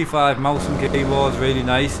 K65 mouse and keyboard's really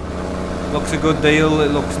nice. Looks a good deal, it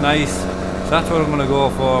looks nice. So that's what I'm going to go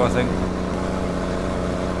for, I think.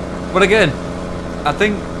 But again, I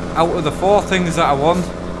think out of the 4 things that I want,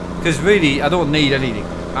 because really I don't need anything.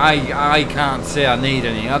 I can't say I need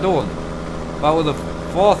anything, I don't. But out of the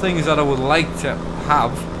 4 things that I would like to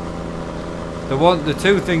have, the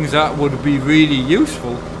 2 things that would be really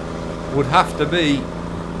useful would have to be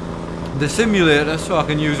the simulator, so I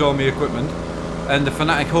can use all my equipment, and the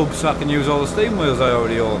Fanatec hub, so I can use all the steam wheels I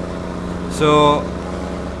already own. So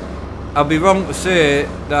I'd be wrong to say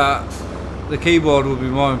that the keyboard would be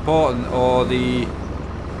more important, or the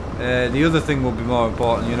other thing would be more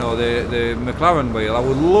important, you know, the McLaren wheel. I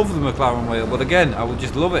would love the McLaren wheel, but again, I would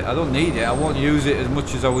just love it. I don't need it. I won't use it as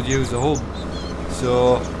much as I would use the hub.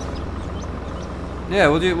 So yeah,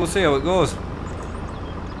 we'll see how it goes.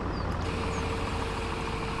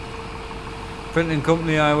 Printing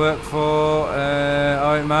company I work for.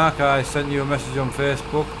 Alright, Mark, I sent you a message on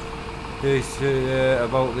Facebook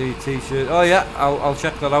about the t-shirt. Oh yeah, I'll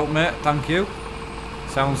check that out, mate. Thank you.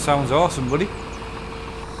 Sounds awesome, buddy.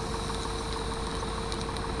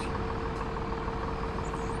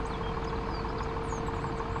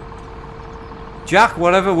 Jack,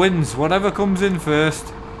 whatever wins, whatever comes in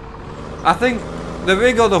first. I think the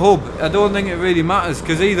rig or the hub, I don't think it really matters,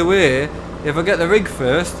 because either way, if I get the rig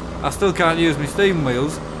first, I still can't use my steam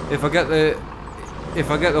wheels. If I get the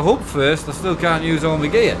hub first, I still can't use all my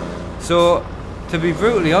gear. So, to be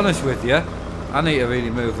brutally honest with you, I need to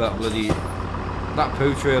really move that that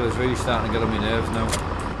poo trailer is really starting to get on my nerves now.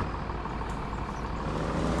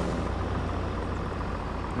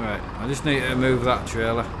 Right, I just need to move that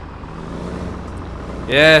trailer.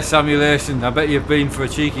 Yeah, simulation. I bet you've been for a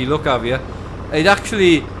cheeky look, have you? It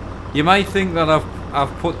actually, you might think that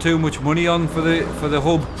I've put too much money on for the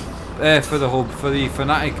hub, for the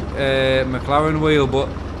Fanatec McLaren wheel, but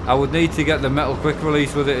I would need to get the metal quick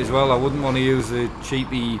release with it as well. I wouldn't want to use the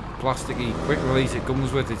cheapy plasticky quick release it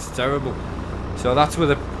comes with. It's terrible. So that's where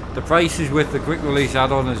the price is with the quick release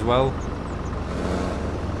add-on as well.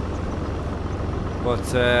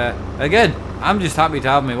 But again, I'm just happy to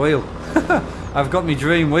have my wheel. I've got my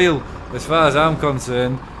dream wheel as far as I'm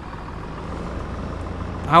concerned.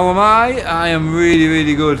 How am I? I am really,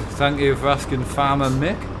 really good. Thank you for asking, Farmer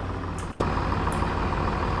Mick.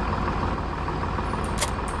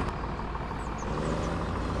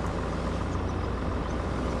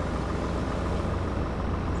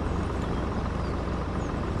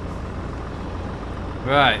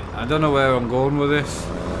 Right, I don't know where I'm going with this.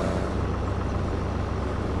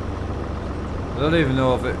 I don't even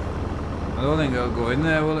know if I don't think it'll go in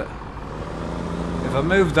there, will it? If I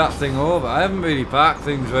move that thing over, I haven't really parked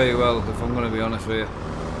things very well, if I'm going to be honest with you.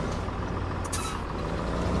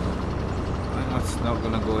 I think that's not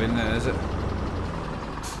going to go in there, is it?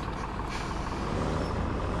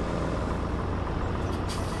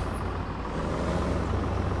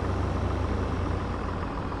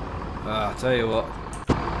 I'll tell you what,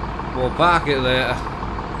 we'll park it later.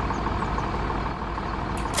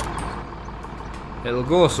 It'll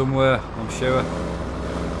go somewhere, I'm sure.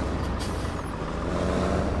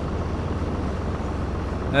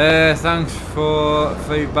 Thanks for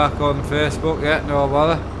feedback on Facebook. Yeah, no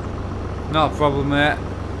bother. Not a problem, mate.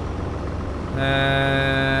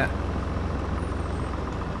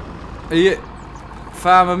 Are you,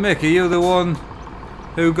 Farmer Mick, are you the one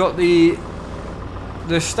who got the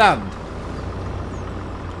stand?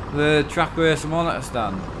 The track race monitor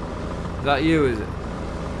stand? Is that you, is it?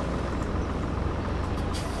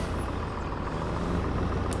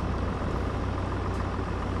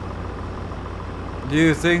 Do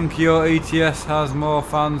you think your ETS has more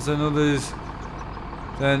fans than others,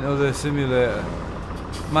 than other simulator?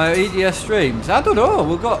 My ETS streams? I don't know,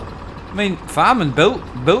 we've got... I mean, Farman built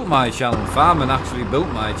my channel. Farman actually built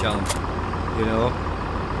my channel, you know.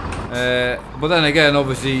 But then again,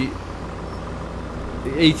 obviously,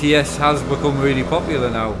 ETS has become really popular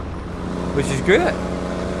now, which is great.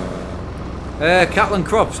 Catlin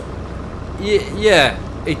Crops, yeah.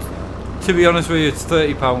 To be honest with you, it's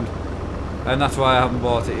 £30, and that's why I haven't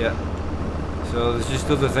bought it yet. So there's just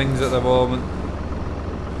other things at the moment.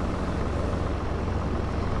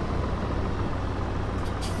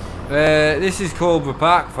 This is Cobra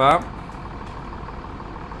Park Farm.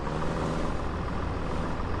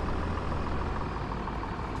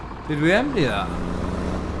 Did we empty that?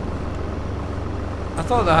 I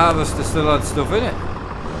thought the harvester still had stuff in it.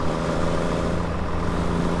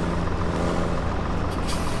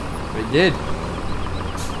 It did.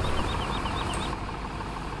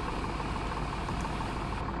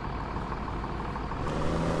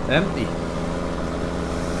 Empty.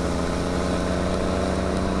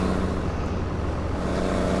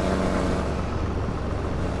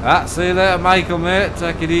 See you later, Michael, mate.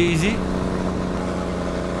 Take it easy.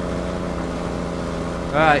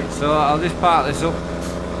 Right, so I'll just park this up.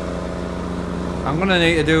 I'm going to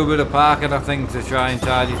need to do a bit of parking, I think, to try and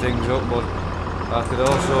tidy things up, but I could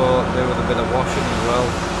also do with a bit of washing as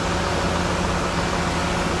well.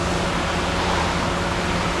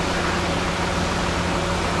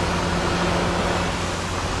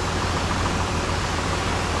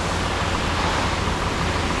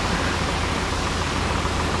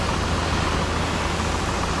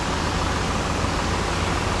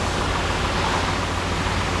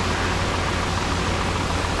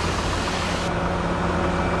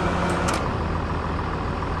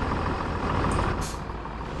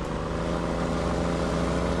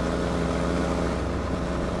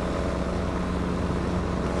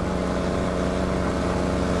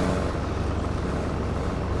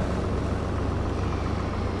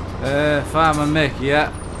 Farmer Mick, yeah.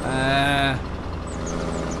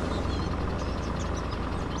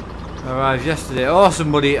 Arrived yesterday.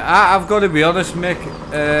 Awesome, buddy. I've got to be honest, Mick.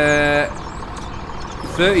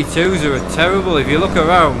 32s are terrible. If you look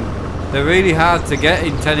around, they're really hard to get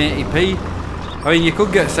in 1080p. I mean, you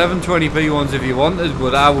could get 720p ones if you wanted,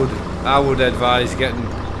 but I would advise getting.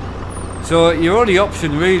 So your only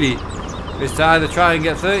option really is to either try and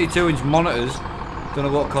get 32-inch monitors. Don't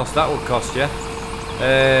know what cost that would cost you.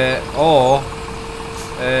 Or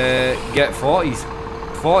get 40s.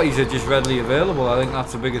 40s are just readily available. I think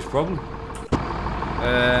that's the biggest problem.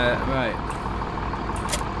 Right.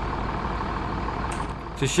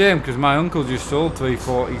 It's a shame because my uncle just sold 3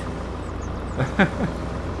 40s.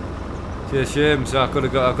 It's a shame. So I could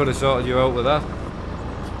have sorted you out with that.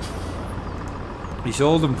 He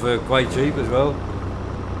sold them for quite cheap as well.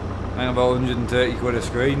 I think about 130 quid a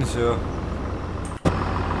screen. So.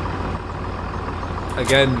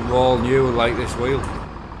 Again, we're all new like this wheel.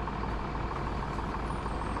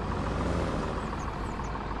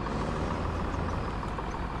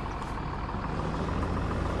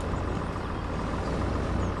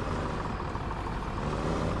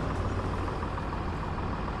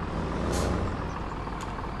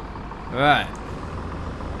 Right.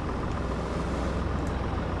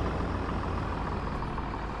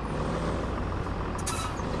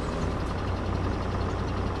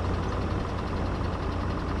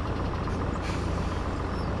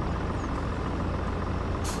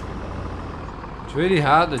 It's really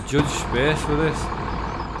hard to judge space for this.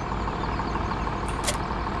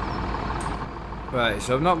 Right,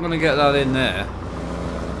 so I'm not going to get that in there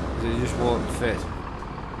because it just won't fit.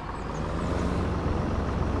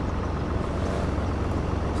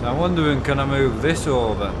 So I'm wondering, can I move this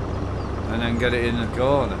over and then get it in the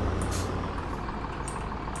corner?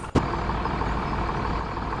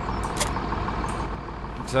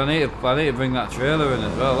 So I need to bring that trailer in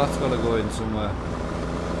as well. That's got to go in somewhere.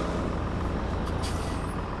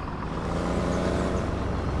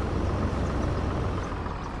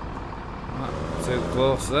 too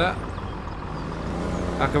close there.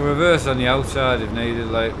 I can reverse on the outside if needed,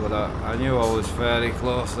 like, but I knew I was fairly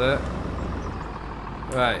close there.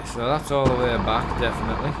 Right, so that's all the way back,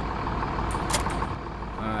 definitely.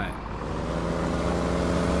 Alright.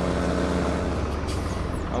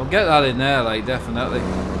 I'll get that in there, like, definitely.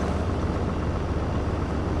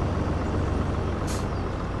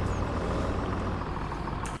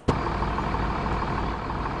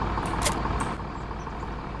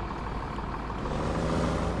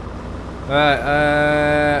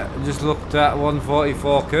 Right, just looked at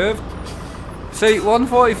 144 curve. See,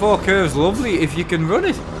 144 curve's lovely if you can run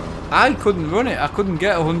it. I couldn't run it. I couldn't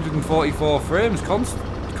get 144 frames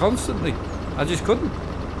constantly. I just couldn't.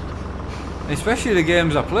 Especially the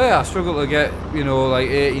games I play, I struggle to get, you know, like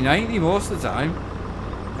 80, 90 most of the time.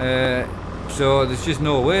 So there's just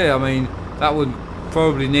no way. I mean, that would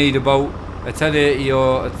probably need about a 1080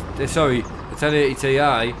 or, a 1080 Ti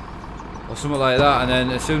or something like that. And then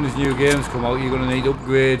as soon as new games come out, you're going to need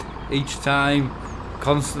upgrade each time.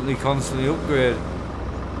 Constantly upgrade,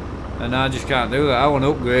 and I just can't do that. I want to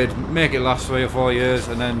upgrade, make it last 3 or 4 years,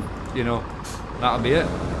 and then, you know, that'll be it,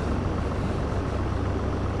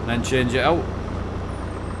 and then change it out.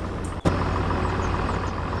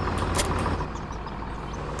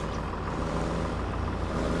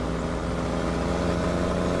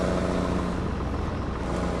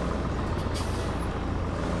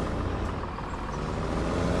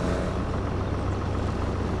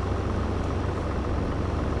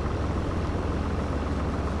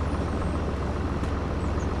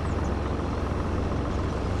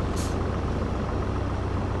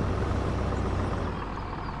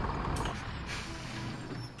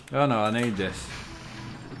 Oh no, I need this.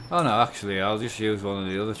 Oh no, actually, I'll just use one of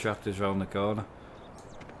the other tractors round the corner.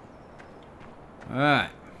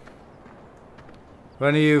 Alright.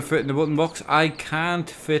 When are you fitting the button box? I can't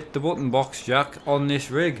fit the button box, Jack, on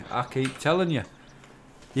this rig. I keep telling you.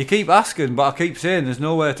 You keep asking, but I keep saying there's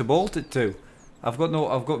nowhere to bolt it to. I've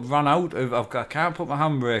got run out of, I can't put my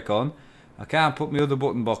handbrake on. I can't put my other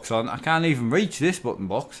button box on. I can't even reach this button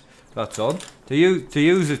box that's on. To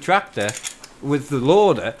use the tractor with the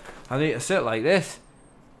loader, I need to sit like this,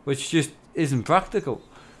 which just isn't practical.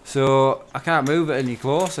 So I can't move it any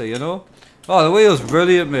closer, you know. Oh, the wheel's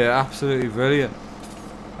brilliant, mate, absolutely brilliant.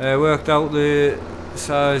 Worked out the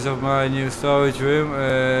size of my new storage room.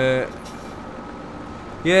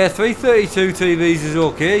 Yeah, 332 TVs is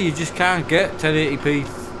okay. You just can't get 1080p,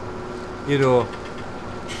 you know.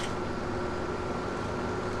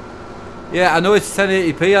 Yeah, I know it's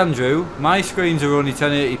 1080p, Andrew. My screens are only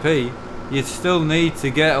 1080p. You'd still need to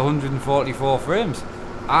get 144 frames.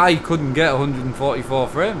 I couldn't get 144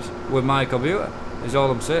 frames with my computer, is all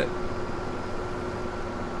I'm saying.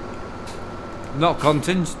 Not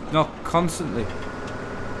constantly.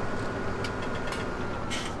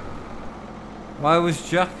 Why was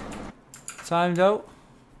Jack timed out?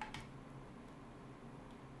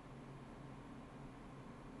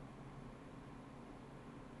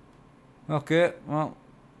 Okay, well.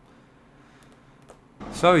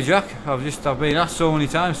 Sorry, Jack. I've been asked so many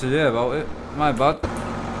times today about it. My bad.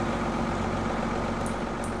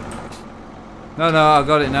 No, I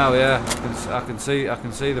got it now. Yeah, I can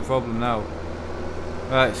see the problem now.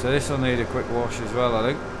 Right, so this will need a quick wash as well,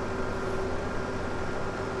 I think.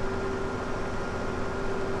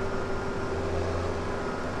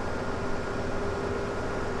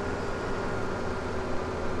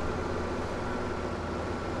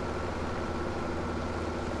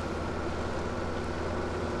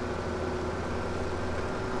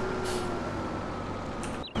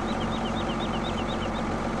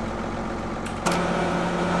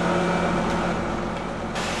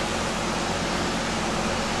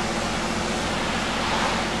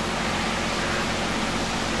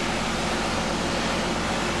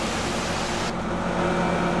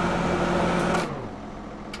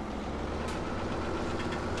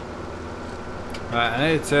 Right,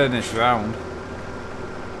 I need to turn this round,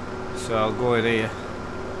 so I'll go in here.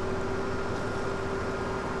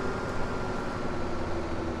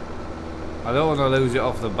 I don't want to lose it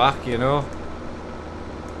off the back, you know.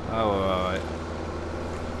 Oh, alright.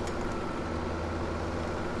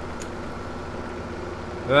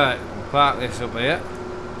 Right, we'll park this up here.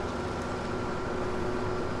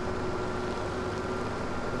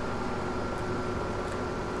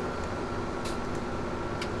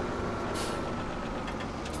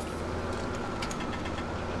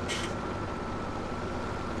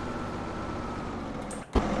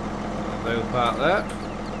 We'll park there.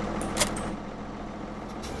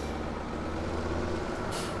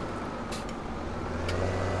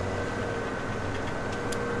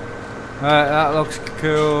 That looks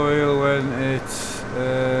cool when it's...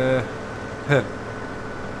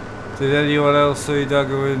 Did anyone else see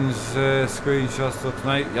Daggerwin's screenshots look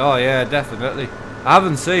nice? Oh yeah, definitely. I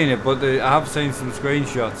haven't seen it, but I have seen some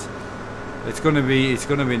screenshots. It's gonna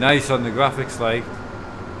be nice on the graphics, like.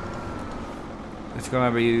 It's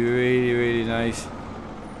gonna be really nice.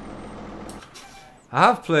 I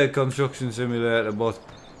have played Construction Simulator, but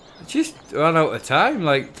I just ran out of time,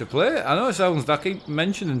 like, to play it. I know it sounds, I keep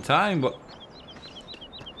mentioning time, but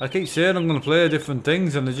I keep saying I'm gonna play different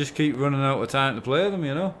things, and I just keep running out of time to play them,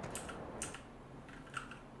 you know.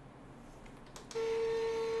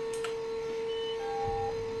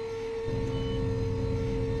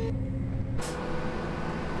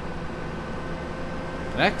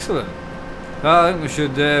 Excellent. I think we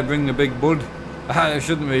should bring the big bud. I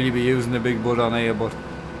shouldn't really be using the big bud on here, but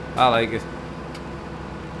I like it.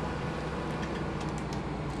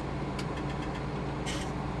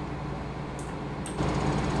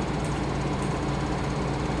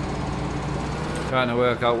 Trying to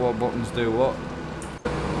work out what buttons do what.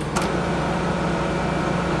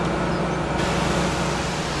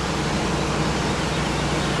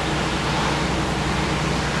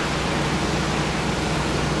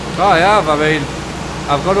 Oh, I have. I mean,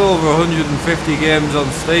 I've got over 150 games on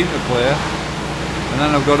Steam to play, and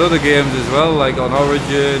then I've got other games as well, like on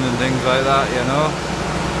Origin and things like that, you know.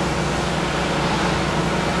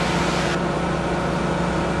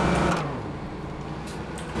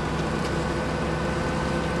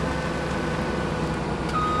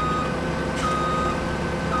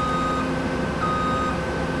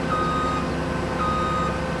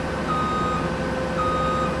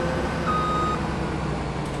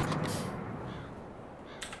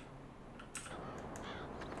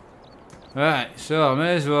 Right, so I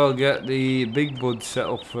may as well get the big bud set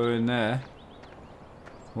up for in there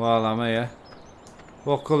while I'm here.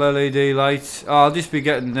 What colour LED lights? Oh, I'll just be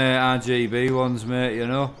getting the RGB ones, mate, you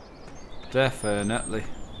know. Definitely.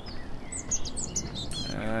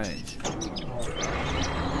 Alright.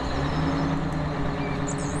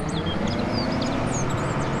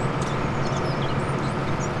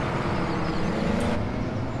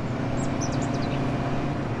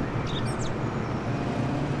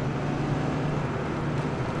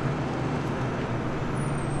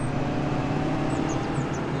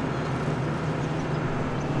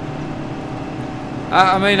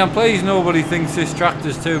 I mean, I'm pleased nobody thinks this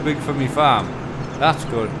tractor's too big for me farm. That's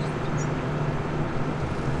good.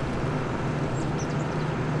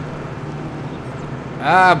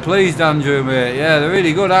 I'm pleased, Andrew, mate. Yeah, they're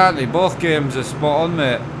really good, aren't they? Both games are spot on,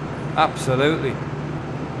 mate. Absolutely.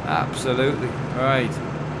 Absolutely. Right.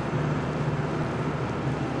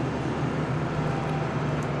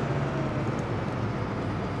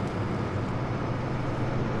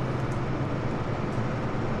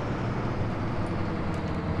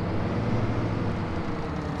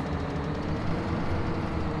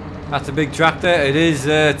 That's a big tractor. It is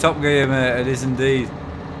Top Gear, mate. It is indeed.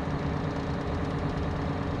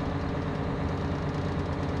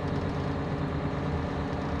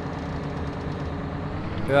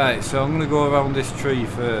 Right, so I'm going to go around this tree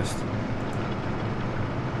first.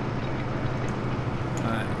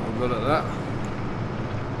 Right, we're good at that.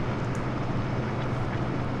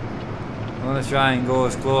 I'm going to try and go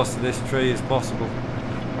as close to this tree as possible.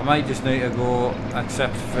 I might just need to go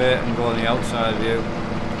accept fate and go on the outside view.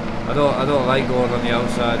 I don't like going on the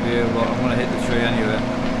outside view, but I'm going to hit the tree anyway.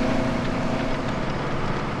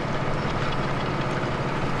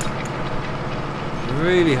 It's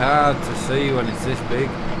really hard to see when it's this big.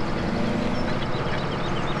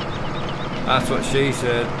 That's what she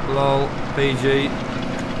said. Lol, PG.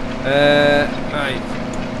 Right.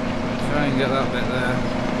 Try and get that bit there.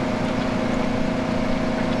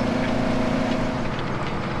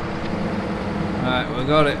 Right, we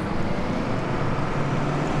got it.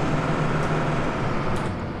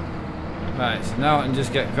 Right, so now I can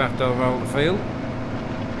just get cracked over out the field.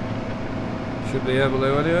 Should be able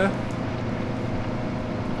to anyway.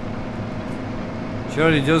 She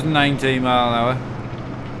only does 19 mile an hour,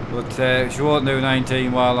 but she won't do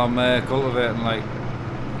 19 while I'm cultivating, like.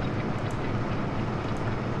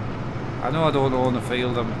 I know I don't own the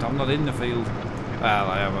field, I'm not in the field. Well,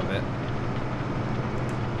 I am a bit.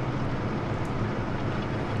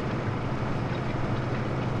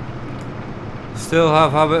 Still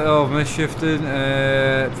have habit of misshifting,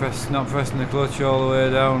 not pressing the clutch all the way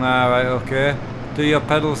down. Alright, okay. Do your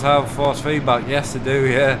pedals have force feedback? Yes, they do,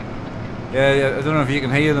 yeah. Yeah, I don't know if you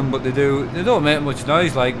can hear them, but they do. They don't make much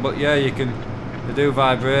noise, like, but yeah, you can. They do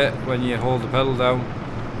vibrate when you hold the pedal down.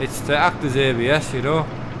 It's to act as ABS, you know.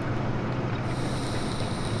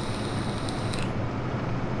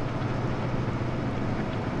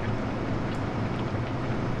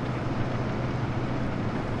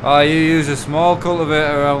 Oh, you use a small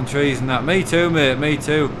cultivator around trees and that. Me too, mate. Me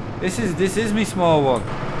too. This is me small one.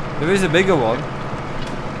 There is a bigger one,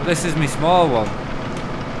 but this is me small one.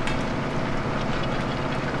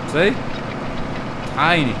 See?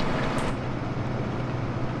 Tiny.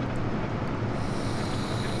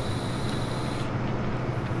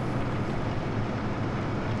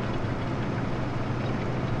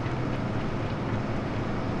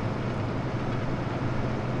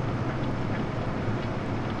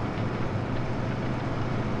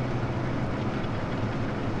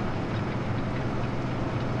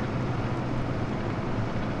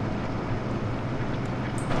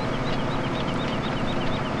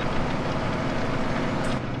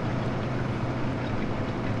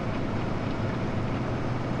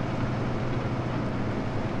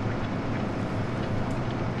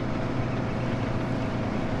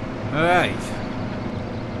 Alright.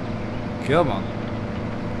 Come on.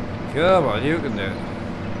 Come on, you can do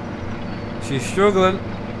it. She's struggling.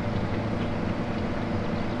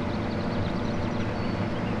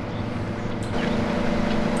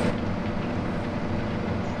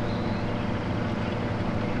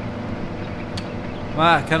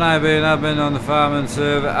 Mark, can I be an admin on the farming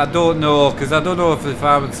server? I don't know, because I don't know if the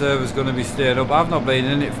farming server is going to be staying up. I've not been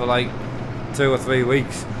in it for like 2 or 3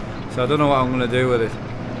 weeks, so I don't know what I'm going to do with it.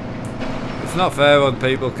 It's not fair on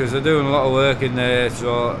people because they're doing a lot of work in there,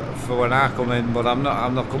 so for when I come in, but I'm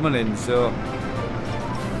not coming in. So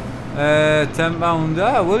 £10.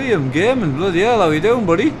 Ah, William Gaming, bloody hell, how you doing,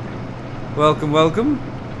 buddy? Welcome, welcome.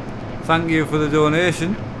 Thank you for the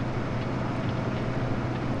donation.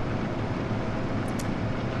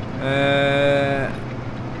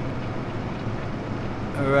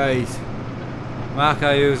 Right, Mark,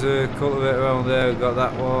 I use a cultivator around there. Got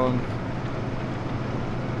that one.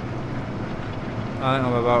 I think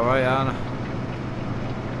I'm about right, aren't I?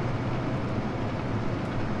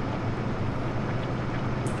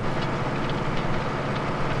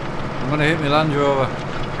 I'm gonna hit my Land Rover.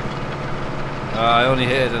 I only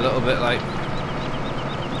hit it a little bit, like.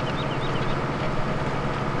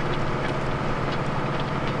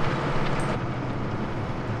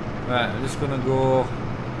 Right, I'm just gonna go.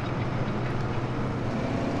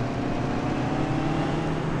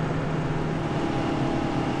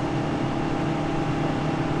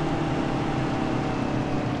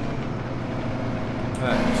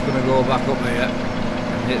 Go back up here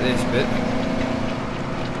and hit this bit.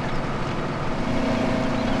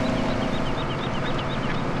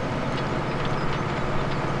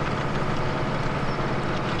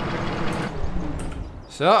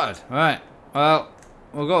 Sorted. Right, well,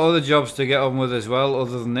 we've got other jobs to get on with as well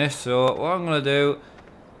other than this, so what I'm going to do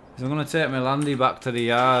is I'm going to take my landy back to the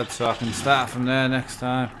yard so I can start from there next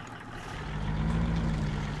time.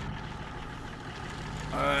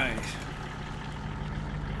 Alright.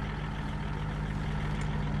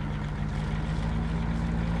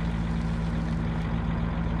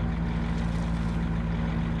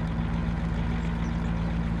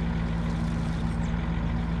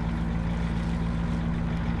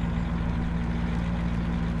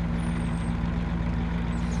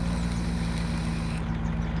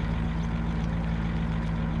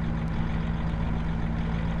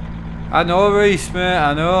 I know Reese, mate,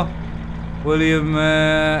 I know. William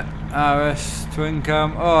RS Twin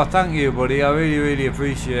Cam. Oh, thank you, buddy. I really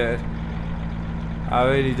appreciate it. I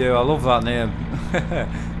really do. I love that name.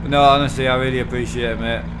 No, honestly, I really appreciate it,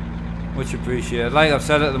 mate. Much appreciated. Like I've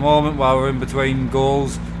said, at the moment, while we're in between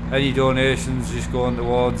goals, any donations just going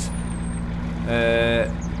towards,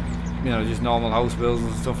 you know, just normal house bills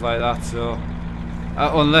and stuff like that. So,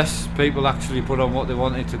 unless people actually put on what they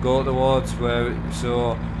wanted to go towards,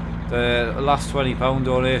 so. The last £20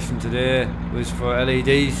 donation today was for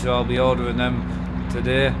LEDs, so I'll be ordering them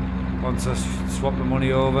today once I swap the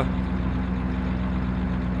money over.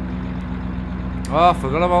 Oh, I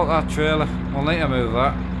forgot about that trailer. I'll need to move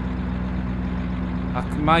that.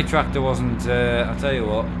 My tractor wasn't, I'll tell you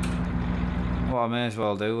what I may as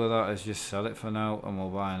well do with that is just sell it for now and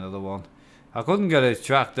we'll buy another one. I couldn't get a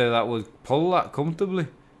tractor that would pull that comfortably.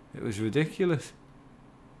 It was ridiculous.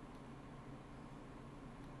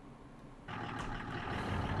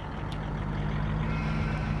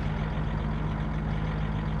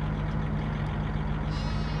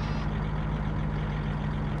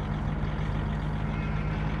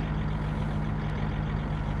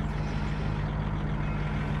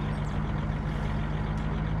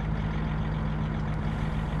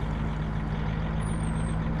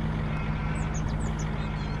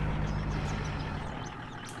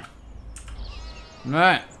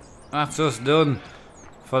 Right, that's us done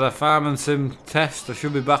for the farming sim test. I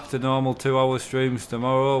should be back to normal 2-hour streams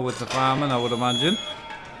tomorrow with the farming, I would imagine.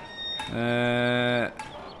 I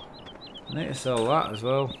need to sell that as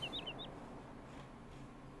well.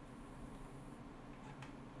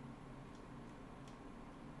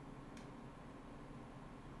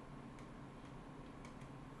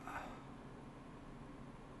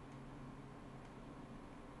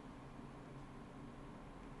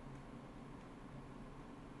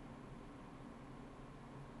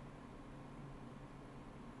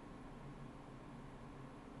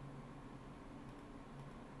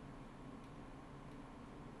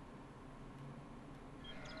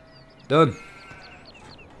 Done.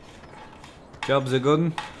 Job's a good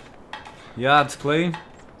one. Yard's clean.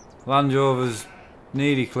 Land Rover's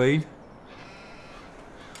nearly clean.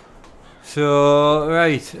 So,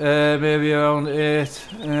 right, maybe around 8.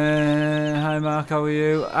 Hi Mark, how are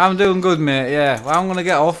you? I'm doing good, mate, yeah. Well, I'm going to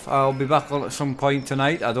get off. I'll be back on at some point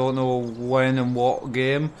tonight. I don't know when and what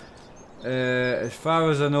game. As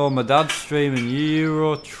far as I know, my dad's streaming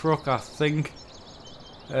Euro Truck, I think.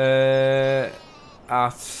 At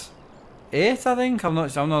 8, I think. I'm not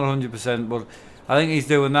 100%, but I think he's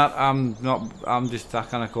doing that. I'm just that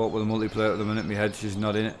kind of caught with the multiplayer at the minute. My head's just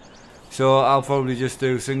not in it. So I'll probably just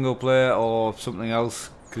do single player or something else,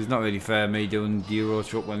 because it's not really fair me doing Euro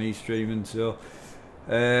Truck when he's streaming. So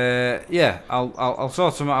yeah, I'll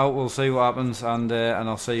sort something out. We'll see what happens, and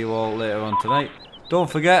I'll see you all later on tonight. Don't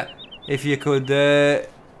forget, if you could vote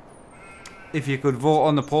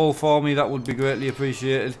on the poll for me, that would be greatly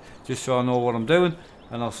appreciated, just so I know what I'm doing.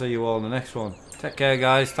 And I'll see you all in the next one. Take care,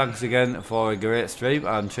 guys. Thanks again for a great stream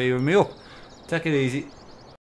and cheering me up. Take it easy.